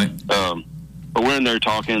 Right. But we're in there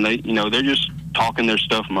talking. They're just talking their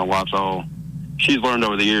stuff. And my wife's she's learned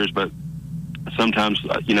over the years, but sometimes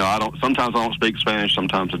I don't speak Spanish.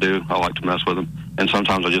 Sometimes I do. I like to mess with them, and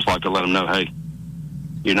sometimes I just like to let them know, hey,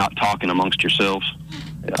 you're not talking amongst yourselves.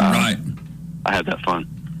 Right. I had that fun.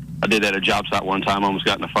 I did that at a job site one time. Almost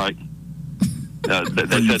got in a fight. They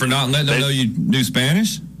said, for not letting them know you knew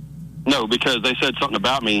Spanish? No, because they said something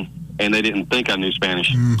about me, and they didn't think I knew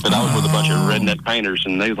Spanish. But I was with a bunch of redneck painters,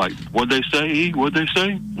 and they was like, "What'd they say? What'd they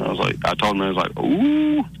say?" And I was like, I told them, I was like,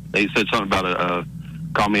 "Ooh." They said something about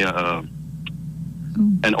call me an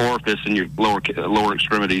orifice in your lower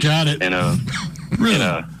extremities. Got it. And really?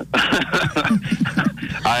 And,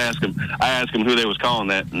 I asked them who they was calling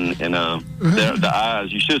that, and the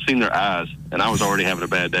eyes. You should have seen their eyes. And I was already having a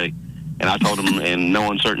bad day, and I told them in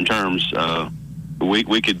no uncertain terms.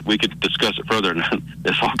 We could discuss it further. And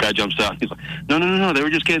this whole guy jumps out. And he's like, no, they were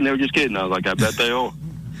just kidding. I was like, I bet they are.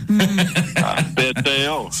 I bet they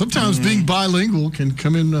are. Sometimes being bilingual can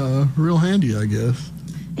come in real handy, I guess.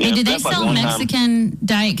 Hey, did they sell Mexican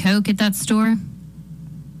Diet Coke at that store?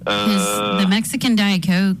 The Mexican Diet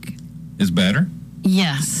Coke is better?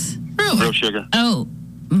 Yes. Really? Real sugar. Oh,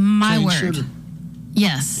 my Cane word. sugar.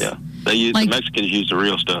 Yes. Yeah. The Mexicans use the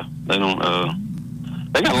real stuff. They don't,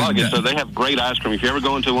 they got a lot of good stuff. They have great ice cream. If you ever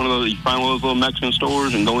go into one of those, you find one of those little Mexican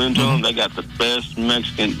stores and go into them, they got the best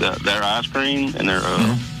Mexican, their ice cream and their,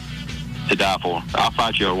 to die for. I'll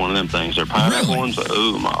fight you over one of them things. Their pineapple ones,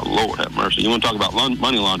 oh my Lord have mercy. You want to talk about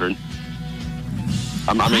money laundering?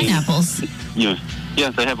 Pineapples. Yeah,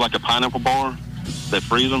 they have like a pineapple bar. They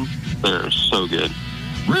freeze them. They're so good.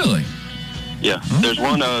 Really? Yeah. There's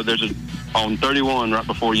one, on 31 right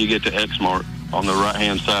before you get to X-Mart, on the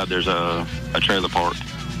right-hand side, there's a trailer park,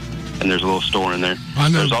 and there's a little store in there. I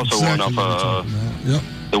know. There's also exactly one off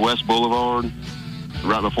the West Boulevard,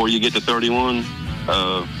 right before you get to 31,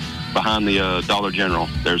 behind the Dollar General.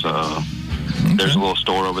 There's a little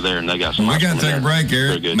store over there, and they got some. We got to take a break,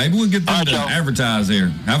 Eric. Maybe we'll get them to advertise here.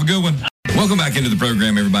 Have a good one. Welcome back into the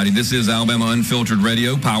program, everybody. This is Alabama Unfiltered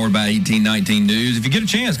Radio, powered by 1819 News. If you get a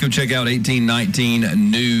chance, go check out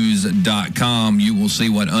 1819news.com. You will see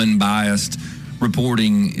what unbiased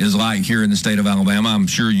reporting is like here in the state of Alabama. I'm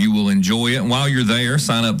sure you will enjoy it. And while you're there,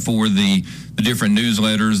 sign up for the different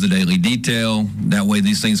newsletters, the Daily Detail. That way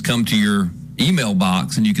these things come to your email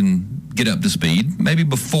box and you can get up to speed. Maybe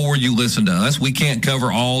before you listen to us. We can't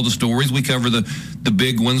cover all the stories. We cover the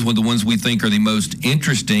big ones, the ones we think are the most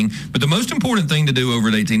interesting. But the most important thing to do over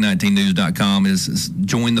at 1819news.com is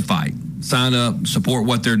join the fight. Sign up, support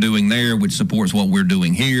what they're doing there, which supports what we're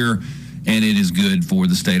doing here. And it is good for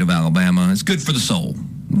the state of Alabama. It's good for the soul.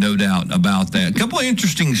 No doubt about that. A couple of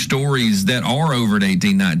interesting stories that are over at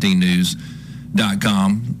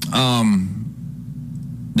 1819news.com.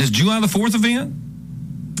 This July the 4th event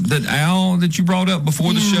that you brought up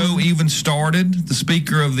before the show even started, the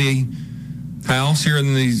Speaker of the House here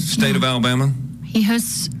in the state of Alabama. He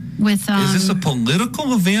hosts with... is this a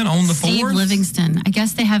political event on the 4th? Steve Livingston. I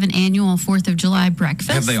guess they have an annual 4th of July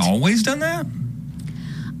breakfast. Have they always done that?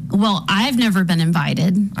 Well, I've never been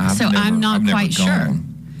invited, I'm not quite sure.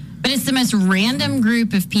 But it's the most random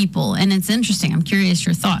group of people, and it's interesting. I'm curious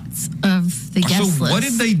your thoughts of the guest list. So what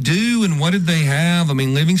did they do, and what did they have? I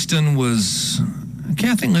mean, Livingston was...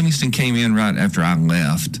 I think Livingston came in right after I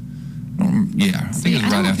left. Yeah, I think it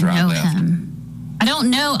was right after I left. I don't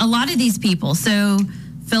know a lot of these people. So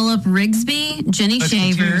Philip Rigsby, Jenny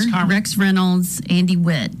Shaver, Rex Reynolds, Andy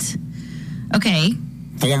Witt. Okay.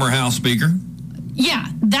 Former House Speaker. Yeah,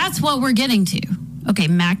 that's what we're getting to. Okay,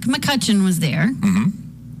 Mac McCutcheon was there. Mm-hmm.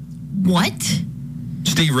 What?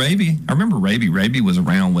 Steve Raby. I remember Raby. Raby was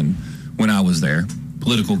around when I was there.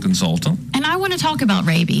 Political consultant. And I want to talk about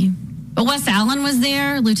Raby. But Wes Allen was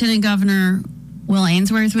there. Lieutenant Governor Will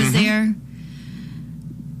Ainsworth was there.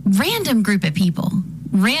 Random group of people.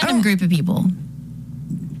 Group of people.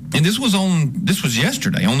 And this was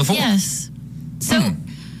yesterday on the 4th. Yes. So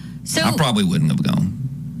I probably wouldn't have gone,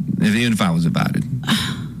 even if I was invited.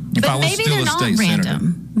 If I was maybe still they're a not state random.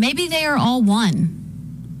 senator. Maybe they are all one.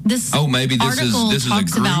 Maybe this is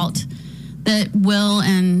talks a group? about that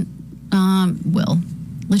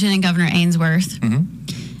Lieutenant Governor Ainsworth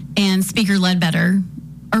and Speaker Ledbetter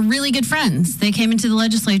are really good friends. They came into the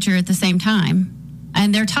legislature at the same time,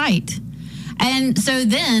 and they're tight. And so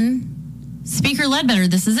then Speaker Ledbetter,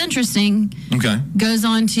 this is interesting, goes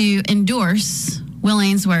on to endorse Will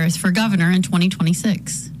Ainsworth for governor in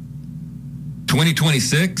 2026.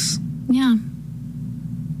 2026? Yeah.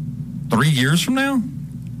 3 years from now?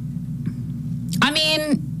 I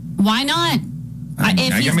mean, why not?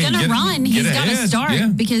 If he's going to run, he's got to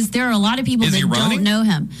start because there are a lot of people that don't know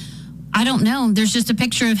him. I don't know. There's just a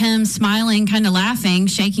picture of him smiling, kind of laughing,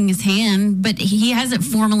 shaking his hand, but he hasn't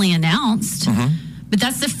formally announced. But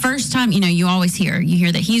that's the first time, you always hear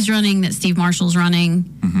that he's running, that Steve Marshall's running.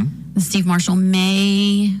 That Steve Marshall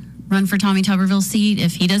may run for Tommy Tuberville's seat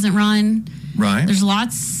if he doesn't run. Right. There's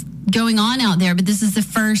lots going on out there, but this is the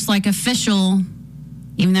first official,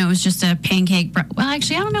 even though it was just a pancake. Well,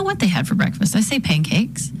 actually, I don't know what they had for breakfast. I say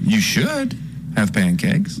pancakes. You should have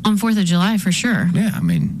pancakes. On 4th of July, for sure. Yeah, I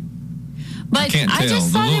mean, but I can't tell.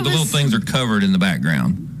 Just the little things are covered in the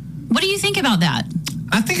background. What do you think about that?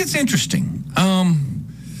 I think it's interesting.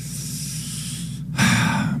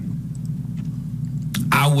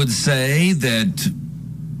 I would say that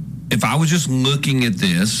if I was just looking at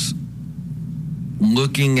this,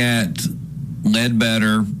 looking at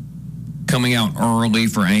Ledbetter coming out early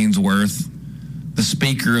for Ainsworth, the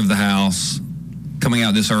Speaker of the House coming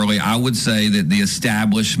out this early, I would say that the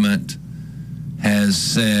establishment has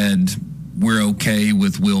said we're okay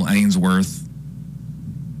with Will Ainsworth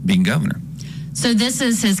being governor. So this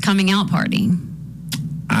is his coming out party.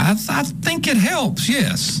 I think it helps,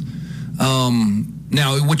 yes.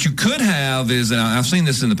 Now, what you could have is, and I've seen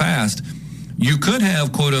this in the past, you could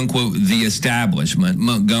have, quote unquote, the establishment,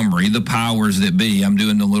 Montgomery, the powers that be. I'm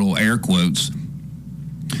doing the little air quotes.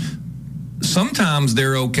 Sometimes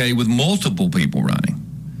they're okay with multiple people running.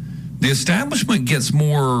 The establishment gets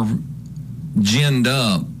more ginned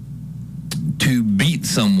up to beat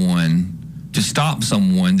someone, to stop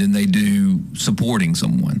someone, than they do supporting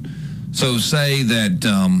someone. So say that,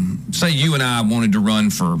 say you and I wanted to run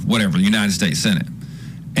for whatever, the United States Senate,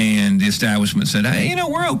 and the establishment said, hey,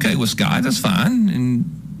 we're okay with Scott, that's fine, and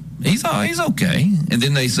he's okay. And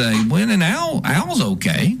then they say, well, and Al's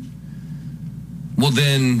okay. Well,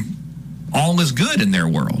 then all is good in their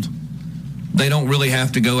world. They don't really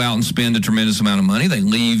have to go out and spend a tremendous amount of money. They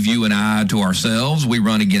leave you and I to ourselves. We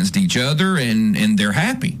run against each other, and they're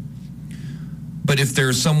happy. But if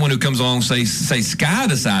there's someone who comes along, say Sky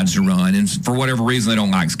decides to run, and for whatever reason they don't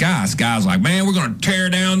like Sky, Sky's like, man, we're going to tear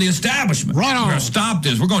down the establishment. Right on. We're going to stop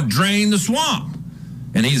this. We're going to drain the swamp.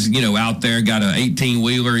 And he's, out there, got an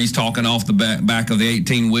 18-wheeler. He's talking off the back of the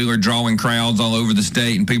 18-wheeler, drawing crowds all over the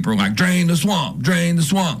state, and people are like, drain the swamp, drain the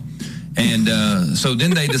swamp. And so then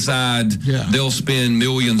they decide they'll spend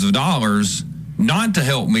millions of dollars not to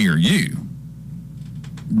help me or you.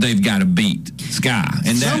 They've got to beat Sky.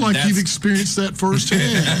 And sound like you've experienced that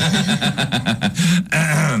firsthand.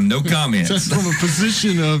 No comments. That's from a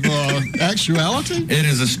position of actuality? It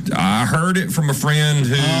is I heard it from a friend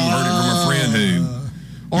who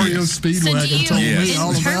REO Speedwagon told me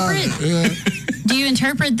all about it. Yeah. Do you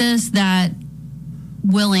interpret this that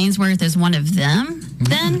Will Ainsworth is one of them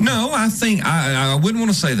then? No, I think I wouldn't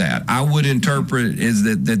want to say that. I would interpret is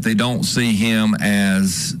that they don't see him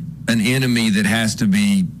as an enemy that has to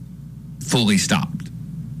be fully stopped.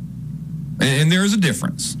 And there is a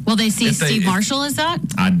difference. Will they see Steve Marshall as that?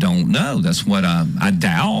 I don't know. That's what I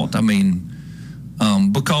doubt. I mean,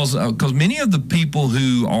 because many of the people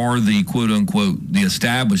who are the quote unquote the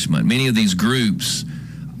establishment, many of these groups,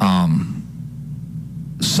 some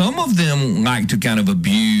of them like to kind of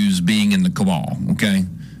abuse being in the cabal. Okay,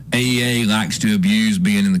 AEA likes to abuse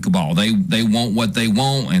being in the cabal. They want what they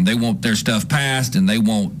want, and they want their stuff passed, and they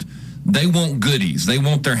want goodies. They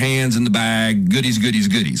want their hands in the bag,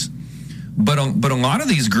 goodies. But a lot of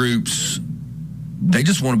these groups, they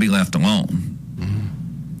just want to be left alone.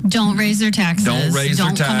 Don't raise their taxes. Don't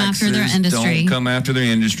come after their industry. Don't come after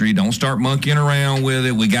their industry. Don't start monkeying around with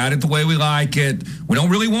it. We got it the way we like it. We don't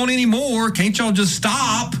really want any more. Can't y'all just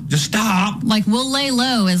stop? Just stop. Like, we'll lay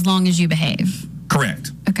low as long as you behave. Correct.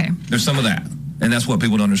 Okay. There's some of that. And that's what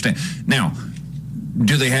people don't understand. Now,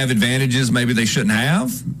 do they have advantages maybe they shouldn't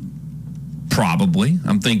have? Probably.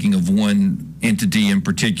 I'm thinking of one entity in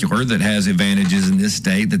particular that has advantages in this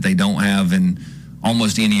state that they don't have in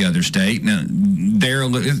almost any other state. Now,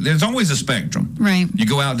 there's always a spectrum. Right. You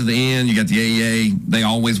go out to the end, you got the AEA, they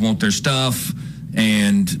always want their stuff,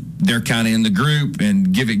 and they're kind of in the group,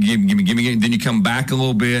 and give me. Then you come back a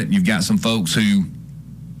little bit, you've got some folks who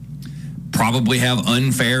probably have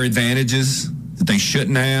unfair advantages that they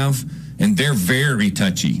shouldn't have, and they're very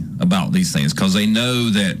touchy about these things because they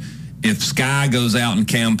know that if Sky goes out and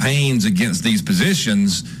campaigns against these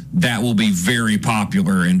positions, that will be very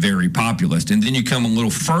popular and very populist. And then you come a little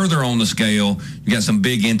further on the scale, you got some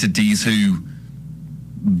big entities who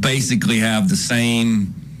basically have the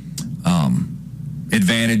same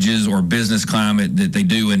advantages or business climate that they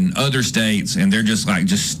do in other states, and they're just like,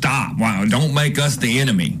 just stop. Wow, don't make us the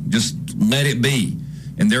enemy. Just let it be.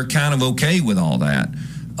 And they're kind of okay with all that.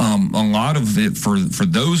 A lot of it for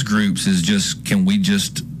those groups is just, can we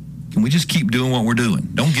just keep doing what we're doing?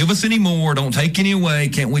 Don't give us any more. Don't take any away.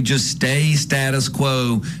 Can't we just stay status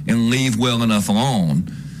quo and leave well enough alone?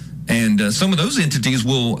 And some of those entities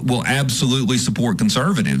will absolutely support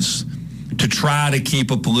conservatives to try to keep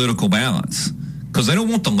a political balance because they don't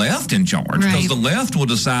want the left in charge. Because the left will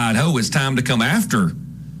decide, oh, it's time to come after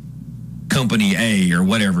Company A or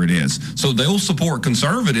whatever it is. So they'll support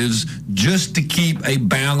conservatives just to keep a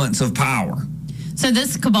balance of power. So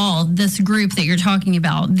this cabal, this group that you're talking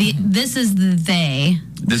about, this is the they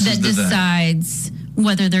that decides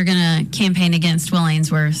whether they're going to campaign against Will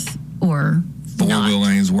Ainsworth or for not. Will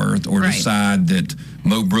Ainsworth, or decide that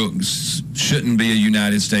Mo Brooks shouldn't be a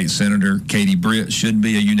United States Senator, Katie Britt should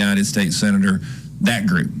be a United States Senator. That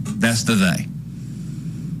group, that's the they.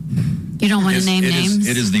 You don't want to name names?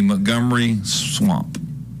 It is the Montgomery Swamp.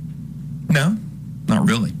 No, not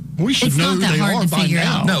really. We should know who they are by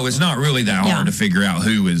now. No, it's not really that hard to figure out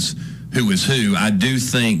who is who. I do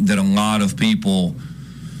think that a lot of people,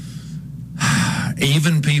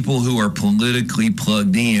 even people who are politically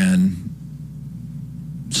plugged in,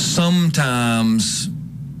 sometimes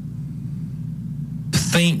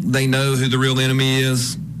think they know who the real enemy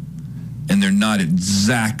is, and they're not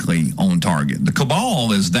exactly on target. The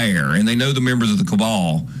cabal is there, and they know the members of the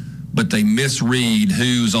cabal, but they misread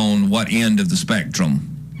who's on what end of the spectrum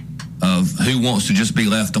of who wants to just be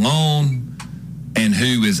left alone and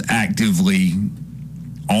who is actively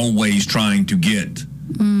always trying to get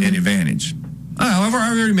an advantage. However, I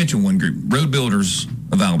already mentioned one group, Road Builders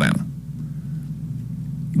of Alabama.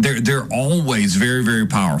 They're always very, very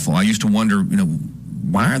powerful. I used to wonder,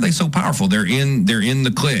 why are they so powerful? They're in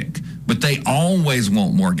the clique, but they always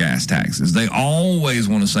want more gas taxes. They always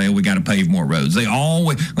want to say we got to pave more roads. They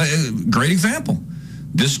always, great example.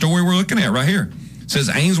 This story we're looking at right here says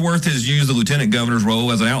Ainsworth has used the lieutenant governor's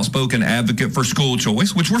role as an outspoken advocate for school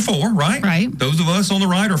choice, which we're for, right? Right. Those of us on the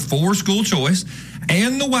right are for school choice,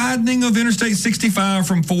 and the widening of Interstate 65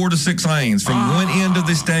 from 4 to 6 lanes from one end of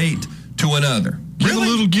the state to another.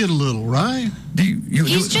 Get a little, right?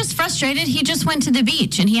 He's just frustrated. He just went to the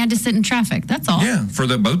beach and he had to sit in traffic. That's all. Yeah, for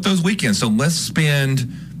both those weekends. So let's spend,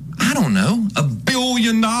 I don't know, $1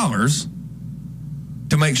 billion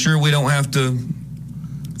to make sure we don't have to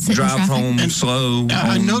drive home slow.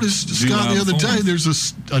 I noticed, Scott, the other day,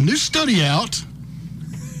 there's a new study out.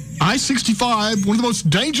 I-65, one of the most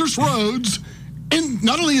dangerous roads,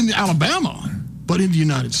 not only in Alabama, but in the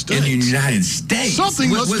United States. In the United States. Something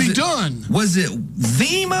must be done. Was it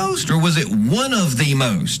the most, or was it one of the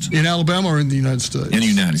most? In Alabama or in the United States? In the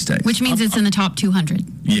United States. Which means it's in the top 200.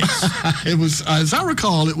 Yes. It was, as I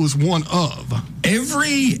recall, it was one of.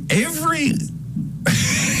 Every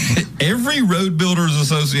Road Builders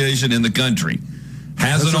Association in the country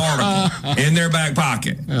has an article in their back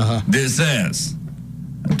pocket that says,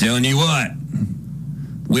 I'm telling you what,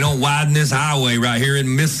 we don't widen this highway right here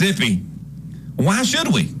in Mississippi. Why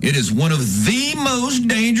should we? It is one of the most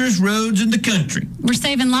dangerous roads in the country. We're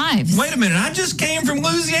saving lives. Wait a minute, I just came from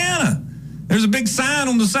Louisiana. There's a big sign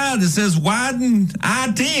on the side that says widen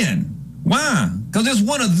I-10. Why? Because it's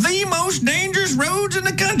one of the most dangerous roads in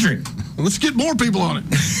the country. Let's get more people on it.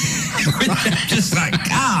 Just like,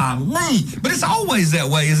 golly. But it's always that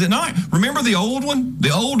way, is it not? Remember the old one?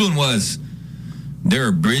 The old one was, there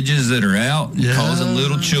are bridges that are out causing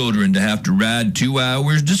little children to have to ride 2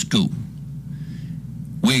 hours to school.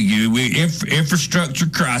 Infrastructure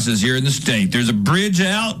crisis here in the state. There's a bridge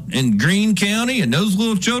out in Greene County, and those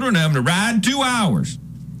little children are having to ride 2 hours.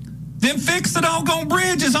 Then fix the doggone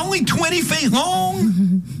bridge. It's only 20 feet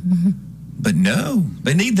long. But no,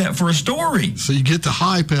 they need that for a story. So you get the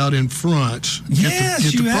hype out in front.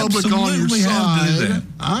 Yes, get the public on your side. To do that.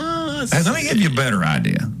 Let me give you a better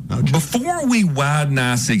idea. Okay. Before we widen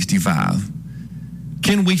I-65,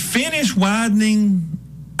 can we finish widening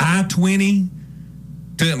I-20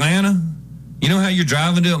 to Atlanta? You know how you're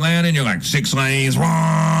driving to Atlanta and you're like 6 lanes,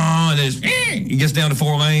 and it gets down to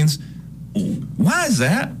 4 lanes? Why is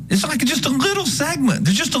that? It's like just a little segment.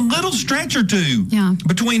 There's just a little stretch or two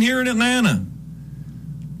between here and Atlanta.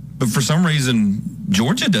 But for some reason,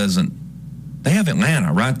 Georgia doesn't. They have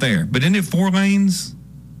Atlanta right there. But isn't it 4 lanes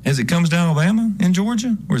as it comes to Alabama in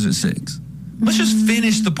Georgia? Or is it 6? Let's just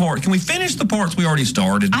finish the part. Can we finish the parts we already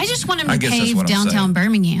started? I just want them to pave downtown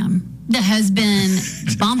Birmingham that has been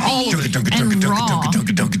bumpy and raw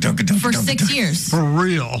for 6 years. For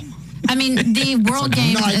real. I mean, the World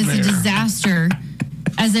Games is a disaster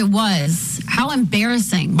as it was. How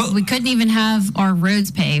embarrassing. But we couldn't even have our roads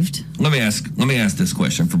paved. Let me ask this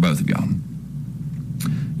question for both of y'all.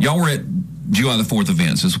 Y'all were at July the 4th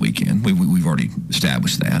events this weekend. We've already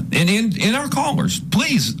established that. And in our callers,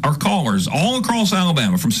 please, our callers all across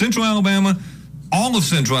Alabama, from Central Alabama, all of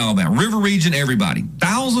Central Alabama, River Region, everybody,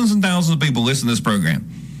 thousands and thousands of people listen to this program.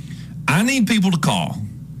 I need people to call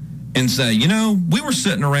and say, we were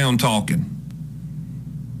sitting around talking,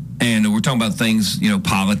 and we're talking about things,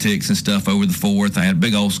 politics and stuff over the 4th. I had a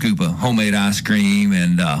big old scoop of homemade ice cream,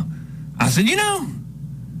 and I said,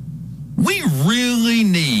 we really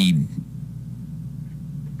need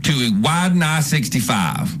to widen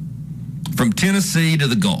I-65 from Tennessee to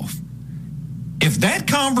the Gulf. If that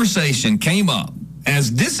conversation came up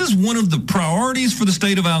as this is one of the priorities for the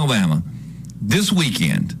state of Alabama this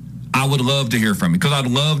weekend, I would love to hear from you because I'd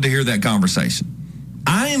love to hear that conversation.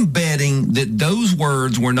 I am betting that those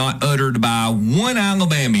words were not uttered by one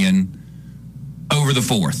Alabamian over the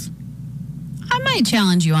 4th. I might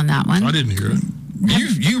challenge you on that one. I didn't hear it.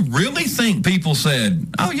 You really think people said,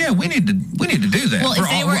 "Oh yeah, we need to do that"? Well, if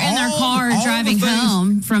they were in their car driving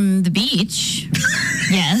home from the beach,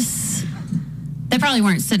 yes, they probably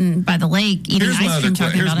weren't sitting by the lake eating ice cream talking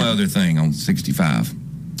about it. Here's my other thing on 65.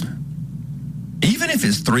 Even if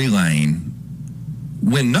it's 3-lane,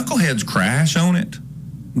 when knuckleheads crash on it,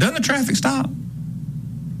 doesn't the traffic stop?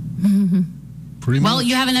 Mm-hmm. Pretty much. Well,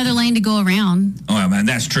 you have another lane to go around. Oh, man,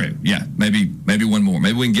 that's true. Yeah, maybe one more.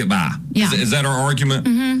 Maybe we can get by. Yeah. Is that our argument?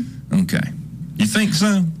 Mm-hmm. Okay. You think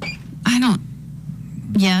so? I don't.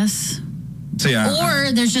 Yes. See,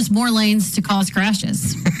 or there's just more lanes to cause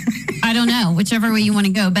crashes. I don't know, whichever way you want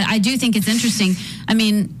to go. But I do think it's interesting. I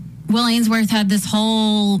mean, Will Ainsworth had this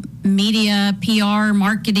whole media, PR,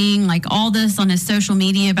 marketing, like all this on his social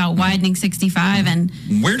media about widening 65. And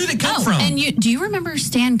where did it come from? And do you remember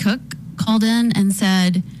Stan Cook called in and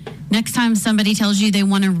said, next time somebody tells you they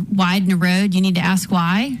want to widen a road, you need to ask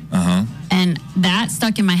why? Uh-huh. And that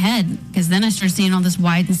stuck in my head because then I started seeing all this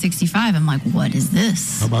widen 65. I'm like, what is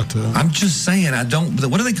this? How about that? I'm just saying,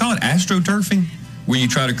 what do they call it? AstroTurfing? Where you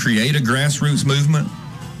try to create a grassroots movement?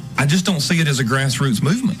 I just don't see it as a grassroots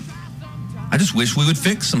movement. I just wish we would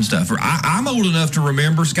fix some stuff. I'm old enough to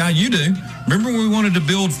remember, Sky, you do. Remember when we wanted to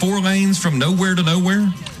build 4 lanes from nowhere to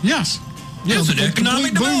nowhere? Yes. Yeah, it's an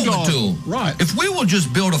economic development tool. Right. If we will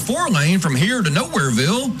just build a 4-lane from here to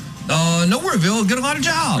Nowhereville, Nowhereville will get a lot of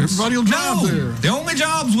jobs. Everybody will drive there. The only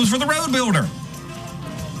jobs was for the road builder.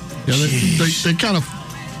 Yeah, they kind of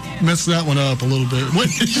messed that one up a little bit.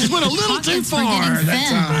 Just went a little too far that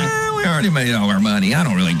time. We already made all our money. I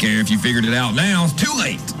don't really care if you figured it out now. It's too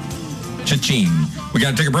late. Cha-ching. We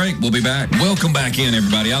got to take a break. We'll be back. Welcome back in,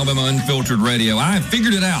 everybody. Alabama Unfiltered Radio. I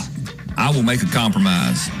figured it out. I will make a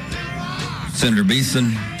compromise. Senator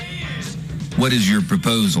Beeson, what is your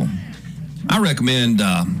proposal? I recommend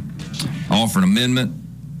offer an amendment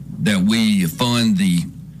that we fund the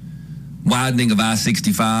widening of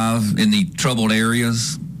I-65 in the troubled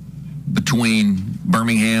areas between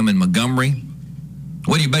Birmingham and Montgomery.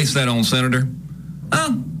 What do you base that on, Senator?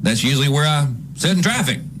 That's usually where I sit in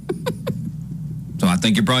traffic. So I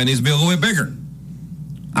think it probably needs to be a little bit bigger.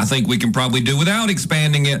 I think we can probably do without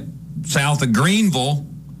expanding it south of Greenville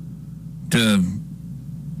to,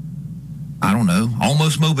 I don't know,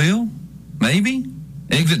 almost Mobile, maybe?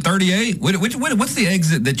 Exit 38? What's the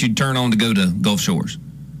exit that you turn on to go to Gulf Shores?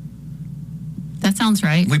 That sounds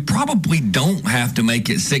right. We probably don't have to make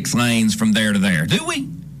it 6 lanes from there to there, do we?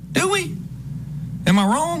 Do we? Am I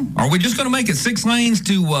wrong? Are we just going to make it 6 lanes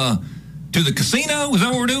to the casino? Is that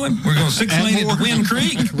what we're doing? We're going 6 lane at Wind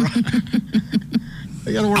Creek?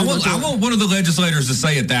 I want one of the legislators to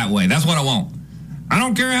say it that way. That's what I want. I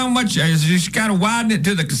don't care how much. You just got to widen it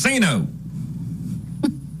to the casino.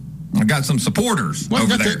 I got some supporters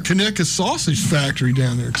over there. That Connecticut sausage factory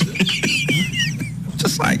down there, too.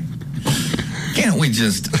 Just like, can't we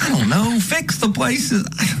just, I don't know, fix the places?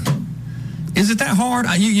 Is it that hard?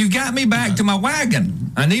 You got me back to my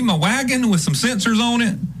wagon. I need my wagon with some sensors on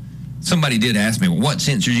it. Somebody did ask me, well, what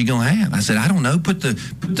sensors are you going to have? I said, I don't know. Put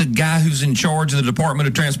the guy who's in charge of the Department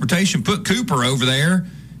of Transportation, put Cooper over there.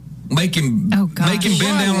 Make him bend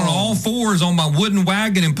down on all 4s on my wooden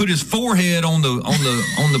wagon and put his forehead on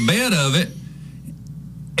the bed of it.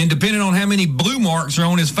 And depending on how many blue marks are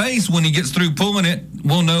on his face when he gets through pulling it,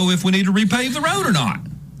 we'll know if we need to repave the road or not.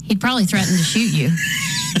 He'd probably threaten to shoot you.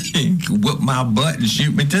 Whip my butt and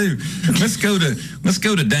shoot me too. Let's go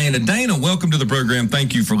to Dana. Dana, welcome to the program.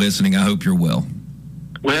 Thank you for listening. I hope you're well.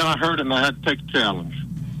 Well, I heard it and I had to take a challenge.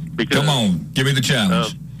 Because, come on, give me the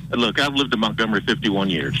challenge. Look, I've lived in Montgomery 51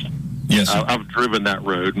 years. Yes, sir. I've driven that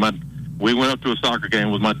road. We went up to a soccer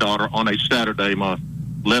game with my daughter on a Saturday.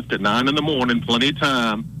 Left at 9 in the morning, plenty of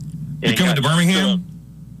time. You coming to Birmingham?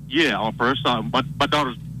 Yeah, for her my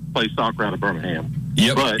daughter plays soccer out of Birmingham.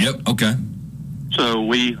 Yep, okay.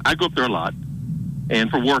 So I go up there a lot, and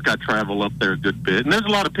for work I travel up there a good bit. And there's a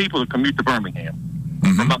lot of people that commute to Birmingham,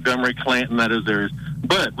 from Montgomery, Clanton, that is areas.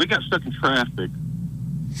 But we got stuck in traffic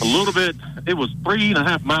a little bit. It was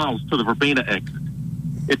 3.5 miles to the Verbena exit.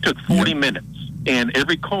 It took 40 minutes, and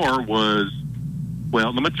every car was,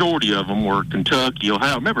 well, the majority of them were Kentucky,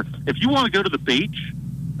 Ohio. Remember, if you want to go to the beach,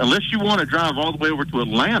 unless you want to drive all the way over to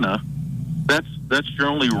Atlanta, that's your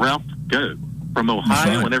only route to go from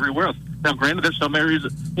Ohio and everywhere else. Now, granted, there's some areas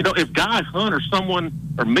that, if Guy Hunt or someone,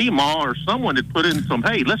 or Meemaw or someone had put in some,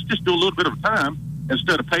 hey, let's just do a little bit of time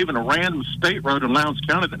instead of paving a random state road in Lowndes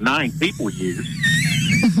County that 9 people use.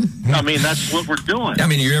 I mean, that's what we're doing. I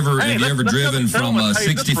mean, have you ever driven from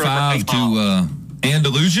 65 to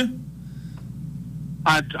Andalusia?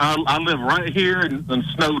 I live right here in the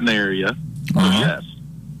Snowden area. So yes.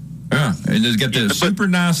 Yeah, it's got the super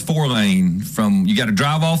nice 4-lane from, you got to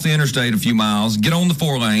drive off the interstate a few miles, get on the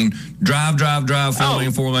 4-lane, drive,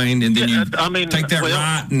 4-lane, and then you take that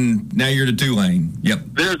right, and now you're the 2-lane. Yep.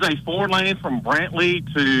 There's a 4-lane from Brantley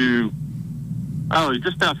to,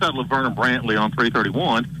 just outside Laverne and Brantley on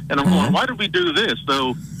 331. And I'm going, why did we do this?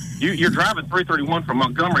 So you're driving 331 from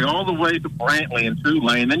Montgomery all the way to Brantley in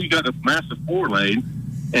 2-lane, then you got a massive 4-lane.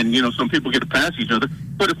 And, some people get to pass each other.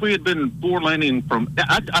 But if we had been 4-laning from,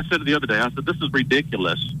 I said it the other day, I said, this is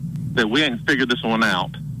ridiculous that we ain't figured this one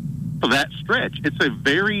out for that stretch. It's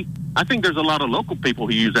I think there's a lot of local people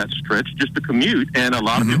who use that stretch just to commute, and a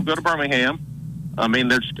lot of people go to Birmingham. I mean,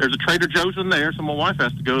 there's a Trader Joe's in there, so my wife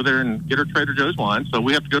has to go there and get her Trader Joe's wine, so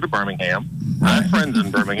we have to go to Birmingham. I have friends in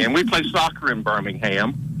Birmingham. We play soccer in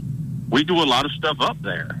Birmingham. We do a lot of stuff up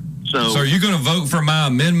there. So are you going to vote for my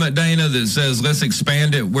amendment, Dana, that says let's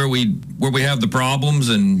expand it where we have the problems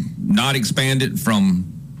and not expand it from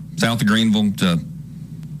south of Greenville to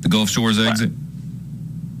the Gulf Shores exit?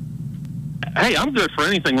 Hey, I'm good for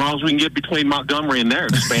anything as long as we can get between Montgomery and there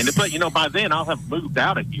and expand it. But, by then I'll have moved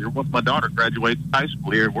out of here. Once my daughter graduates high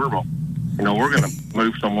school here, we're going to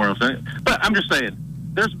move somewhere else. But I'm just saying,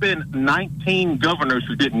 there's been 19 governors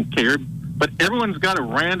who didn't care, but everyone's got a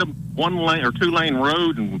random 1-lane or 2-lane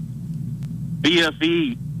road and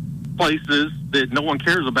BFE places that no one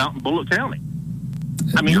cares about in Bullitt County.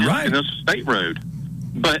 I mean, you're right. It's a state road.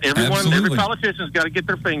 But every politician's got to get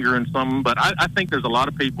their finger in something. But I think there's a lot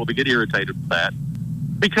of people that get irritated with that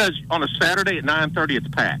because on a Saturday at 9:30 it's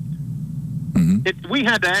packed. We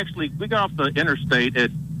got off the interstate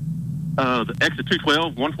at the exit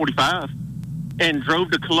 212, 145, and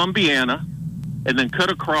drove to Columbiana, and then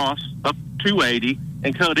cut across up 280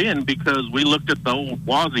 and cut in because we looked at the old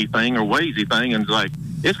Wazy thing or Wazy thing and was like,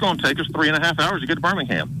 it's going to take us 3.5 hours to get to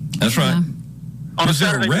Birmingham. That's right. On a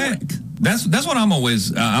Saturday wreck. That's what I'm always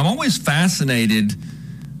fascinated.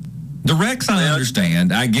 The wrecks I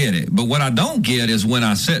understand, I get it, but what I don't get is when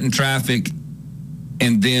I sit in traffic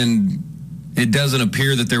and then it doesn't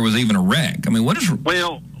appear that there was even a wreck. I mean, what is?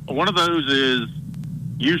 Well, one of those is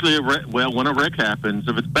usually when a wreck happens,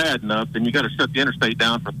 if it's bad enough, then you got to shut the interstate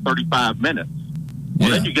down for 35 minutes. Well,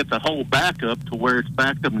 then you get the whole backup to where it's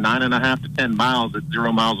backed up 9.5 to 10 miles at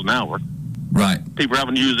 0 miles an hour. Right. People are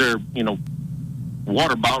having to use their,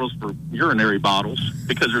 water bottles for urinary bottles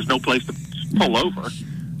because there's no place to pull over.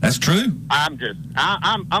 That's true.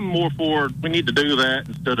 I'm more for we need to do that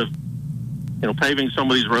instead of, paving some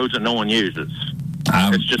of these roads that no one uses.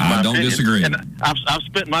 It's just my don't opinion. Disagree. And I've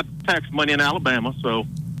spent my tax money in Alabama, so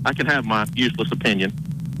I can have my useless opinion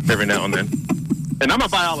every now and then. And I'm a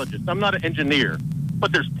biologist. I'm not an engineer.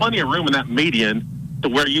 But there's plenty of room in that median to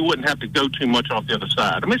where you wouldn't have to go too much off the other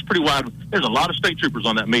side. I mean, it's pretty wide. There's a lot of state troopers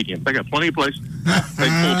on that median. They got plenty of place. They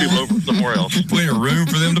pull people over somewhere else. Plenty of room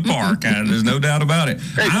for them to park. There's no doubt about it.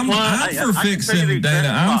 I'm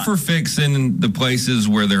for fixing the places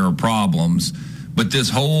where there are problems. But this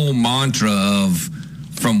whole mantra of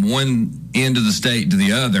from one end of the state to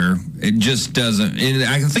the other, it just doesn't. And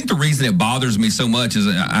I think the reason it bothers me so much is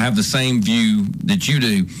I have the same view that you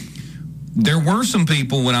do. There were some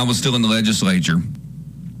people when I was still in the legislature,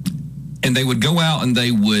 and they would go out and they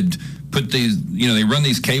would put these, they run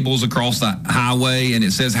these cables across the highway, and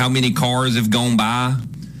it says how many cars have gone by.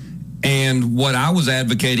 And what I was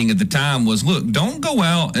advocating at the time was, look, don't go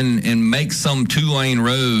out and make some 2-lane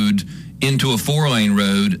road into a 4-lane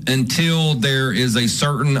road until there is a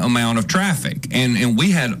certain amount of traffic. And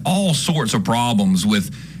we had all sorts of problems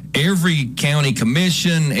with every county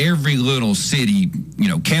commission, every little city,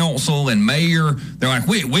 council and mayor. They're like,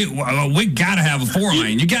 we got to have a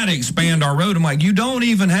 4-lane. You got to expand our road. I'm like, you don't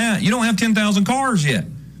have 10,000 cars yet.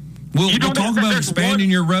 We'll talk about expanding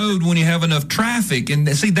your road when you have enough traffic. And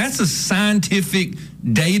see, that's a scientific,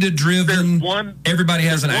 data-driven, everybody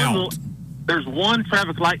has an out. There's one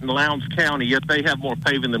traffic light in Lowndes County, yet they have more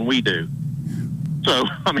paving than we do. So,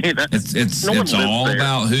 I mean, it's all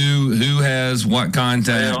about who has what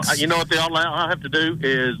contacts. Well, you know what they all have to do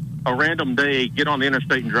is a random day get on the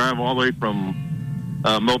interstate and drive all the way from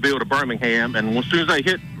Mobile to Birmingham, and as soon as they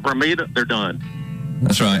hit Bermuda, they're done.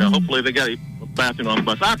 That's right. Hopefully they got a bathroom on the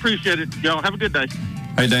bus. I appreciate it. Y'all have a good day.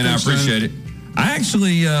 Hey, Dana, I appreciate it. I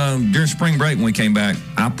actually, during spring break when we came back,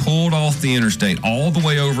 I pulled off the interstate all the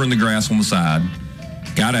way over in the grass on the side,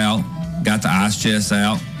 got out, got the ice chest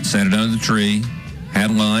out, set it under the tree,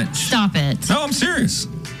 had lunch. Stop it. No, I'm serious.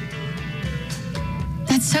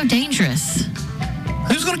 That's so dangerous.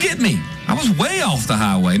 Who's going to get me? I was way off the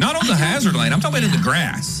highway, not on the hazard lane. I'm talking about in the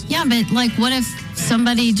grass. Yeah, but like, what if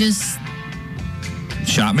somebody just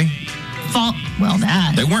shot me? Well,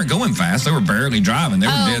 that. They weren't going fast. They were barely driving. They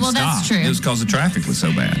were dead stop. That's true. It was because the traffic was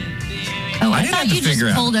so bad. Oh, I thought you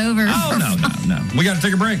just pulled over. Oh, no. We got to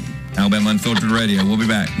take a break. Alabama Unfiltered Radio. We'll be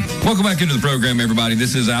back. Welcome back into the program, everybody.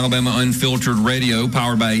 This is Alabama Unfiltered Radio,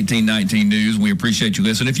 powered by 1819 News. We appreciate you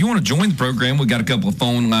listening. If you want to join the program, we've got a couple of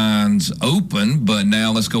phone lines open, but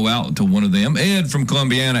now let's go out to one of them. Ed from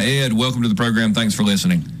Columbiana. Ed, welcome to the program. Thanks for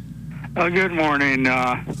listening. Good morning.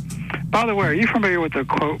 By the way, are you familiar with the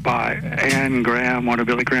quote by Anne Graham, one of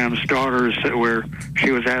Billy Graham's daughters, where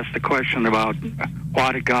she was asked the question about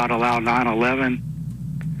why did God allow 9/11?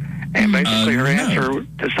 And basically her answer,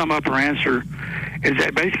 to sum up her answer, is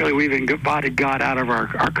that basically we've invited God out of our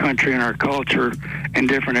country and our culture in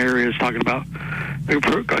different areas, talking about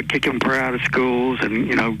kicking prayer out of schools and,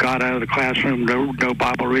 God out of the classroom, no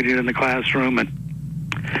Bible reading in the classroom.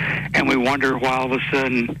 And we wonder why all of a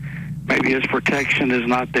sudden maybe his protection is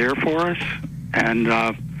not there for us. And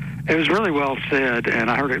it was really well said, and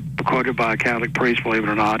I heard it quoted by a Catholic priest, believe it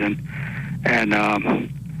or not, and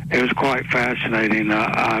it was quite fascinating.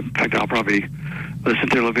 In fact, I'll probably listen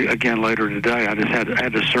to it again later today. I just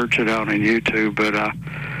had to search it out on YouTube, but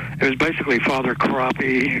it was basically Father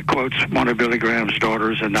Crappie quotes one of Billy Graham's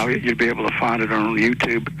daughters, and now you'd be able to find it on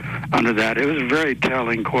YouTube under that. It was a very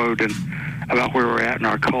telling quote and about where we're at in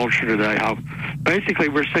our culture today, how basically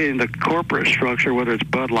we're seeing the corporate structure, whether it's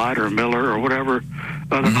Bud Light or Miller or whatever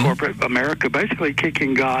other corporate America, basically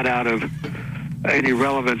kicking God out of any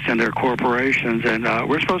relevance in their corporations, and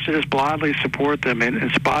we're supposed to just blindly support them in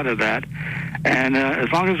spite of that. And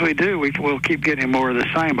as long as we do, we'll keep getting more of the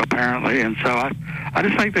same, apparently. And so I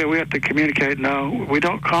just think that we have to communicate, no, we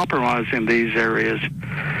don't compromise in these areas.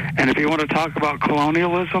 And if you want to talk about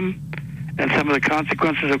colonialism and some of the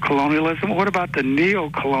consequences of colonialism, what about the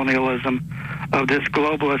neo-colonialism of this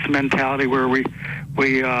globalist mentality where we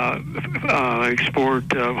export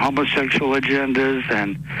homosexual agendas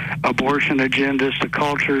and abortion agendas to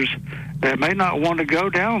cultures that may not want to go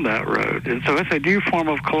down that road? And so it's a new form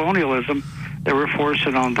of colonialism that we're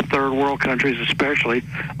forcing on the third world countries, especially,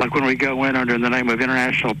 like when we go in under the name of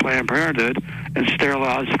International Planned Parenthood and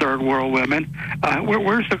sterilize third world women.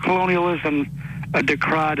 Where's the colonialism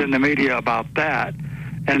decried in the media about that?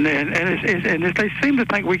 And if they seem to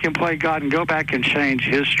think we can play God and go back and change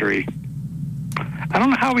history, I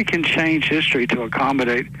don't know how we can change history to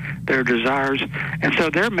accommodate their desires. And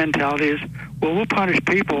so their mentality is, well, we'll punish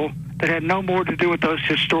people that had no more to do with those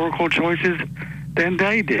historical choices than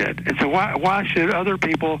they did. And so why should other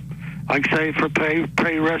people, like say,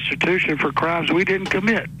 pay restitution for crimes we didn't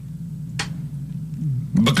commit?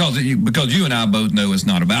 Because you and I both know it's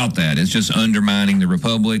not about that. It's just undermining the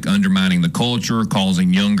republic, undermining the culture,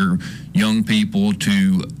 causing young people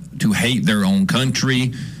to hate their own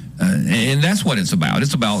country. And that's what it's about.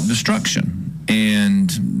 It's about destruction.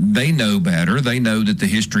 And they know better. They know that the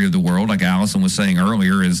history of the world, like Allison was saying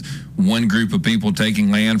earlier, is one group of people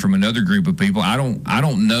taking land from another group of people. I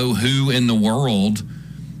don't know who in the world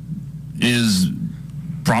is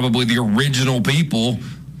probably the original people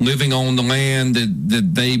living on the land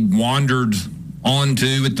that they wandered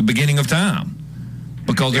onto at the beginning of time.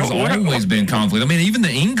 Because there's always been conflict. I mean, even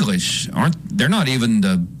the English they're not even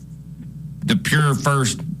the pure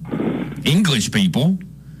first English people.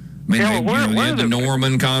 I mean, they had the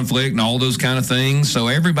Norman conflict and all those kind of things. So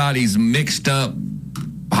everybody's mixed up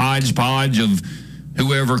hodgepodge of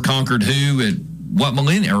whoever conquered who at what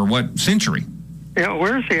millennium or what century. Yeah,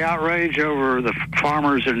 where's the outrage over the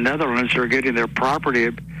farmers in the Netherlands who are getting their property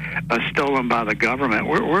stolen by the government?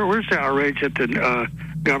 Where's the outrage at the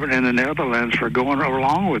government in the Netherlands for going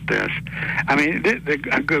along with this? I mean, the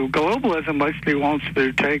globalism basically wants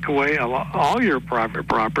to take away all your private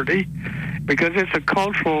property because it's a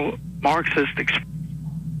cultural Marxist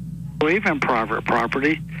belief in private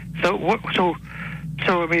property. So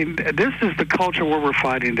I mean, this is the culture where we're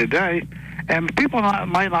fighting today. And people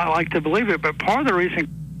might not like to believe it, but part of the reason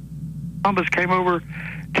Columbus came over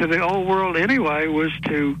to the old world anyway was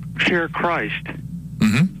to share Christ.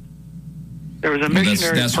 Mm-hmm. There was a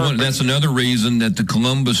missionary purpose. That's another reason that the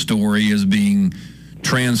Columbus story is being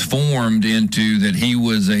transformed into that he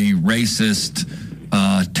was a racist,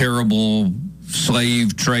 terrible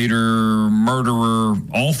slave trader, murderer,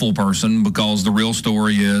 awful person, because the real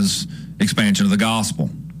story is expansion of the gospel.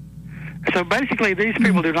 So basically, these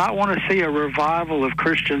people do not want to see a revival of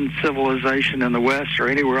Christian civilization in the West or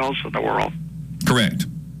anywhere else in the world. Correct.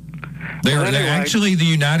 Actually, the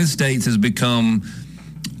United States has become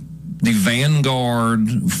the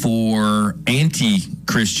vanguard for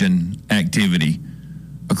anti-Christian activity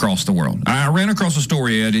across the world. I ran across a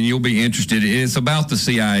story, Ed, and you'll be interested. It's about the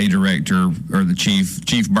CIA director, or the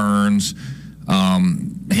Chief Burns.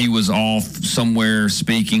 He was off somewhere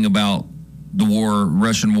speaking about the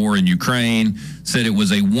Russian war in Ukraine, said it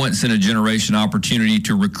was a once-in-a-generation opportunity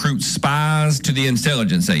to recruit spies to the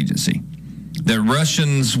intelligence agency. The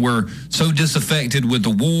Russians were so disaffected with the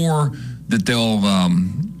war that they'll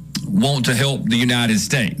want to help the United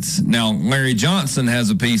States. Now, Larry Johnson has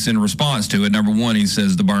a piece in response to it. Number one, he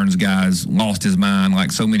says the Burns guy's lost his mind,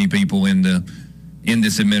 like so many people in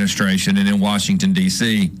this administration and in Washington,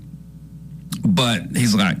 D.C. But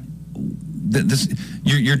he's like,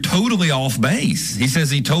 you're totally off base. He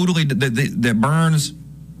says that Burns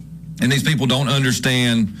and these people don't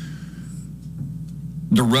understand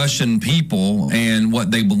the Russian people and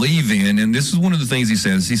what they believe in. And this is one of the things he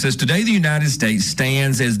says. He says, today the United States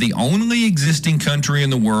stands as the only existing country in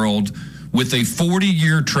the world with a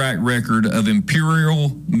 40-year track record of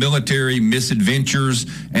imperial military misadventures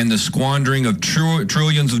and the squandering of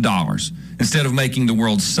trillions of dollars. Instead of making the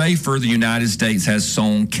world safer, the United States has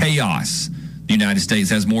sown chaos. The United States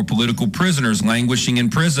has more political prisoners languishing in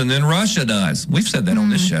prison than Russia does. We've said that on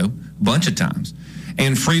this show a bunch of times.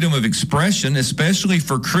 And freedom of expression, especially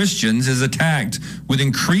for Christians, is attacked with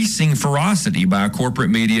increasing ferocity by a corporate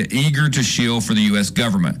media eager to shield for the U.S.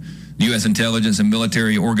 government. The U.S. intelligence and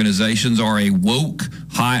military organizations are a woke,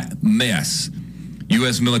 hot mess.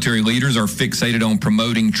 U.S. military leaders are fixated on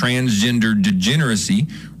promoting transgender degeneracy,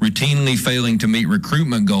 routinely failing to meet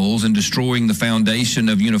recruitment goals, and destroying the foundation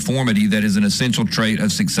of uniformity that is an essential trait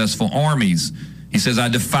of successful armies. He says, I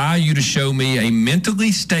defy you to show me a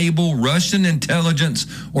mentally stable Russian intelligence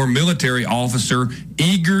or military officer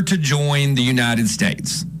eager to join the United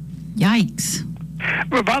States. Yikes.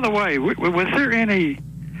 Well, by the way, was there any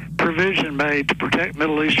provision made to protect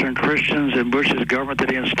Middle Eastern Christians in Bush's government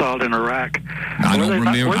that he installed in Iraq?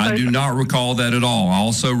 I do not recall that at all. I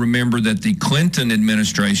also remember that the Clinton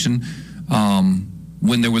administration,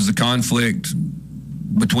 when there was a conflict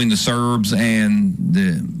between the Serbs and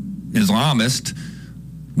the Islamist,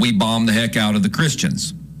 we bombed the heck out of the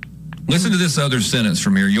Christians. Listen to this other sentence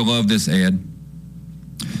from here. You'll love this, Ed.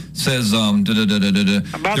 Says, by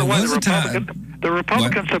the way, the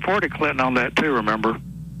Republicans supported Clinton on that too, remember?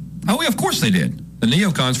 Oh, yeah, of course they did. The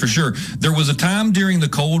neocons, for sure. There was a time during the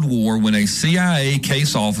Cold War when a CIA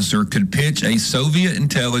case officer could pitch a Soviet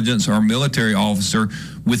intelligence or military officer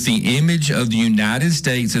with the image of the United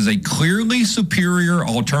States as a clearly superior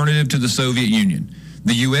alternative to the Soviet Union.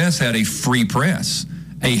 The U.S. had a free press,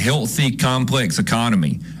 a healthy, complex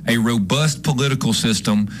economy, a robust political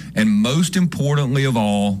system, and most importantly of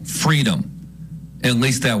all, freedom. At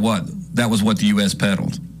least that was what the U.S.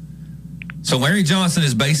 peddled. So Larry Johnson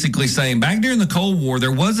is basically saying back during the Cold War,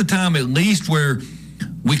 there was a time at least where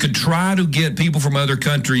we could try to get people from other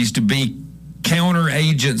countries to be counter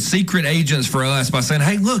agents, secret agents for us by saying,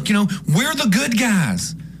 hey, look, we're the good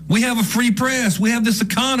guys. We have a free press. We have this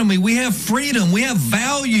economy. We have freedom. We have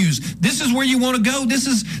values. This is where you want to go. This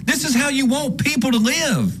is how you want people to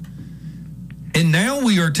live. And now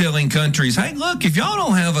we are telling countries, hey, look, if y'all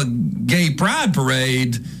don't have a gay pride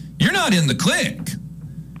parade, you're not in the clique.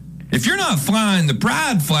 If you're not flying the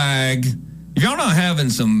pride flag, if y'all not having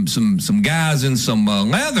some guys in some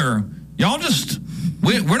leather, y'all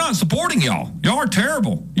we're not supporting y'all. Y'all are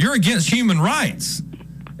terrible. You're against human rights.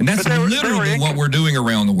 And that's literally what we're doing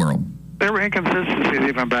around the world. There were inconsistencies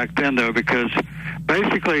even back then, though, because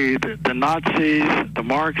basically the Nazis, the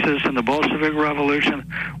Marxists, and the Bolshevik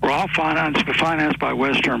Revolution were all financed by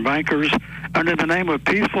Western bankers. Under the name of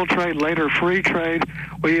peaceful trade, later free trade,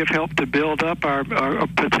 we have helped to build up our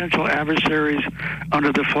potential adversaries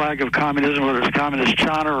under the flag of communism, whether it's communist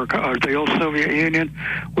China or the old Soviet Union.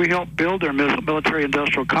 We helped build their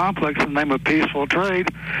military-industrial complex in the name of peaceful trade.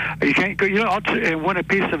 You can't go, and one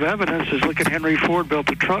piece of evidence is look at Henry Ford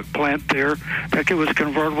built a truck plant there that it was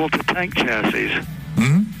convertible to tank chassis.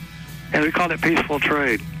 Mm-hmm. And we called it peaceful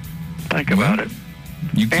trade. Think about it.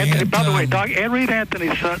 By the way, read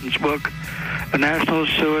Anthony Sutton's book, A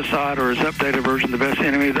Nationalist Suicide, or his updated version, The Best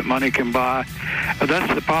Enemy That Money Can Buy.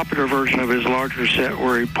 That's the popular version of his larger set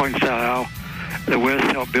where he points out how the West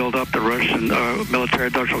helped build up the Russian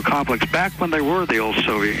military-industrial complex back when they were the old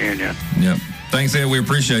Soviet Union. Yep. Thanks, Ed. We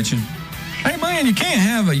appreciate you. Hey, man, you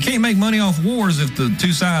can't make money off wars if the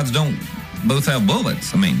two sides don't both have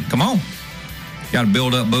bullets. I mean, come on. You got to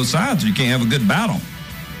build up both sides or you can't have a good battle.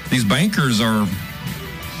 These bankers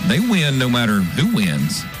they win no matter who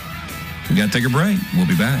wins. We got to take a break. We'll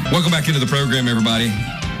be back. Welcome back into the program, everybody.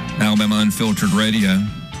 Alabama Unfiltered Radio.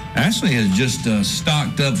 Ashley has just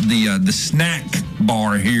stocked up the snack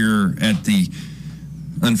bar here at the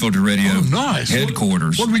Unfiltered Radio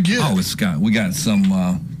headquarters. What did we get? Oh,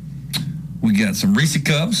 we got some Reese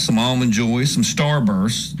Cups, some Almond Joys, some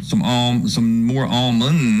Starbursts, some more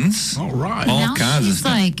almonds. All right. All now kinds of she's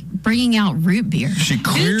stuff. like bringing out root beer. She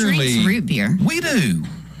clearly... Who drinks root beer? We do.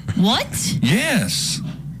 What? Yes.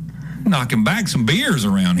 Knocking back some beers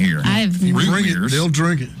around here. Root beers. They'll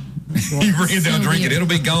drink it. They'll drink it. It'll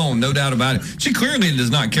be gone, no doubt about it. She clearly does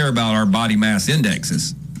not care about our body mass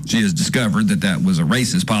indexes. She has discovered that was a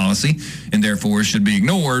racist policy and therefore should be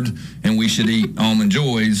ignored, and we should eat Almond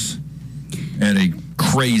Joys at a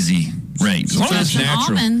crazy rate. Sometimes it's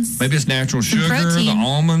natural. Almonds, maybe it's natural sugar. protein. The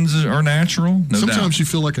almonds are natural. No Sometimes doubt. you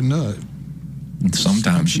feel like a nut.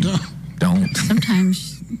 Sometimes you don't.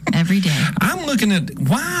 Sometimes. Every day. I'm looking at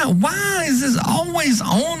why is this always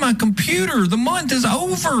on my computer? The month is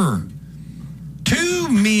over. Two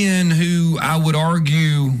men who I would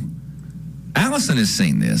argue, Allison has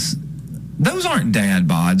seen this. Those aren't dad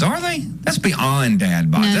bods, are they? That's beyond dad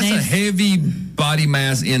bods. No, that's a heavy body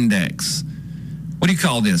mass index. What do you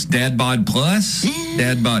call this? Dad bod plus?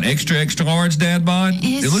 Dad bod extra large dad bod?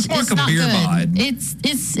 It looks more like a beer bod.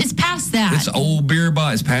 It's past that. It's old beer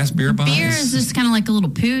bod. It's past beer bod. Beer is just kind of like a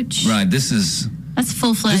little pooch. Right. That's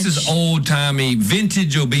full-fledged. This is old-timey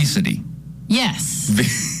vintage obesity. Yes.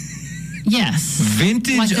 Yes.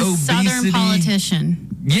 Vintage like a obesity. Southern politician.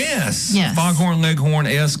 Yes. Foghorn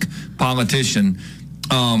Leghorn-esque politician.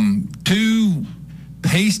 Two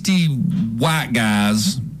pasty white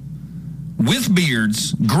guys with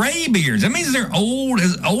beards, gray beards. That means they're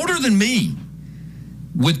older than me,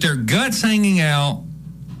 with their guts hanging out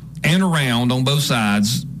and around on both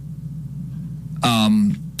sides,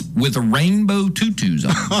 with a rainbow tutus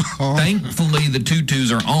on. Thankfully, the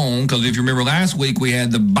tutus are on, because if you remember last week, we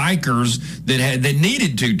had the bikers that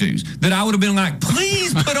needed tutus. That I would have been like,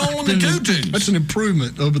 please put on the tutus. That's an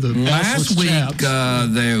improvement over the last week.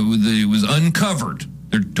 It was uncovered.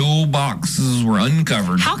 Their toolboxes were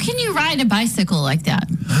uncovered. How can you ride a bicycle like that?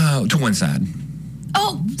 To one side.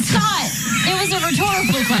 Oh, Scott, it was a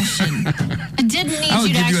rhetorical question. I didn't need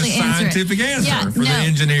you to actually answer it. I would give you a scientific answer for the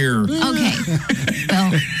engineer. Okay.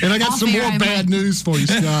 Well, and I got some more bad news for you,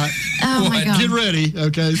 Scott. Oh, my God. Get ready,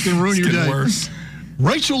 okay? It's going to ruin your day. Worse.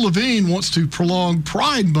 Rachel Levine wants to prolong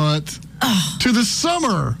Pride Month to the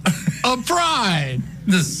summer of Pride.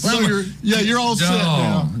 The summer. So you're all set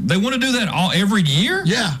now. They want to do that every year?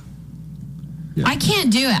 Yeah. I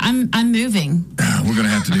can't do it. I'm moving. We're going to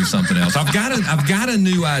have to do something else. I've got a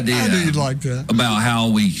new idea. I knew you'd like that. About how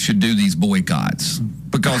we should do these boycotts,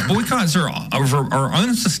 because boycotts are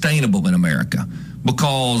unsustainable in America,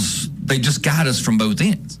 because they just got us from both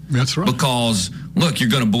ends. That's right. Because look, you're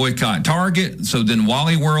going to boycott Target, so then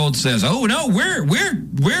Wally World says, "Oh no, we're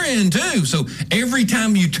in too." So every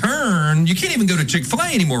time you turn, you can't even go to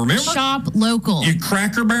Chick-fil-A anymore. Remember? Shop local. Your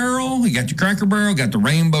Cracker Barrel, you got your Cracker Barrel, got the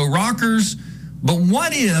Rainbow Rockers. But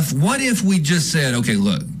what if we just said, okay,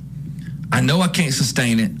 look, I know I can't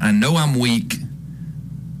sustain it. I know I'm weak.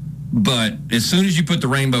 But as soon as you put the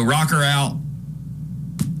Rainbow Rocker out,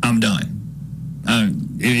 I'm done.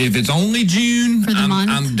 If it's only June,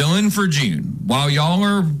 I'm done for June. While y'all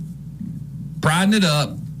are priding it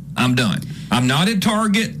up, I'm done. I'm not at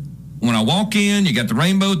Target. When I walk in, you got the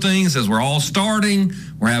rainbow thing. It says we're all starting.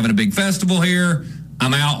 We're having a big festival here.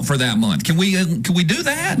 I'm out for that month. Can we do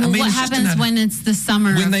that? Well, what happens when it's the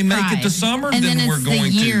summer when of they Pride? make it the summer? And then we're it's going the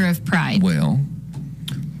year of Pride. Well,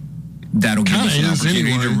 that'll give us an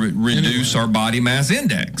opportunity to reduce our body mass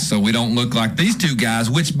index, so we don't look like these two guys.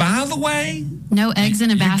 Which, by the way, no eggs in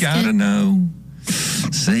a basket. You gotta know.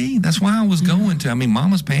 See, that's why I was going to. I mean,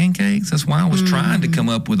 Mama's Pancakes. That's why I was trying to come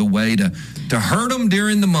up with a way to hurt them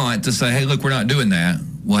during the month, to say, hey, look, we're not doing that.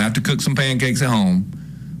 We'll have to cook some pancakes at home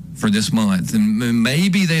for this month. And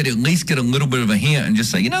maybe they'd at least get a little bit of a hint and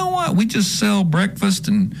just say, you know what, we just sell breakfast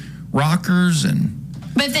and rockers and...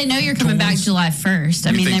 But if they know you're coming back July 1st,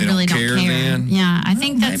 I mean, they really don't care. Then? Yeah, I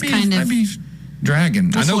think that's maybe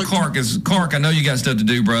dragging. I know Clark, I know you got stuff to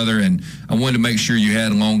do, brother, and I wanted to make sure you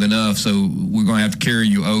had long enough, so we're going to have to carry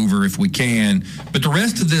you over if we can. But the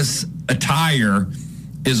rest of this attire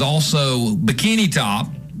is also bikini top.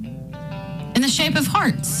 In the shape of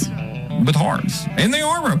hearts. With hearts. And they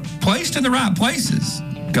are placed in the right places,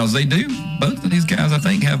 because they do. Both of these guys, I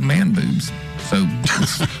think, have man boobs. So...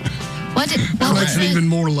 What makes it even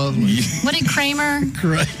more lovely. What did Kramer?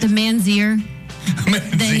 Correct. The man's ear.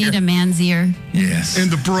 They need a man's ear. Yes.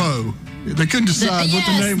 And the bro. They couldn't decide what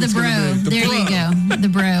the name was going to be. There you go. The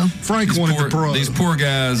bro. Frank wanted the bro. These poor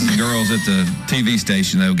guys and girls at the TV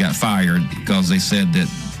station, though, got fired because they said that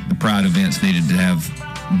the Pride events needed to have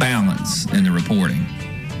balance in the reporting.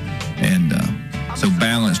 And so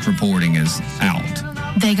balanced reporting is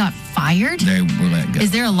out. They got fired? They were let go.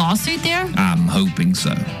 Is there a lawsuit there? I'm hoping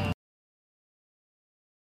so.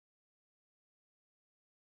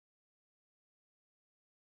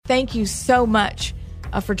 Thank you so much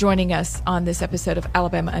for joining us on this episode of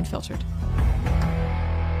Alabama Unfiltered.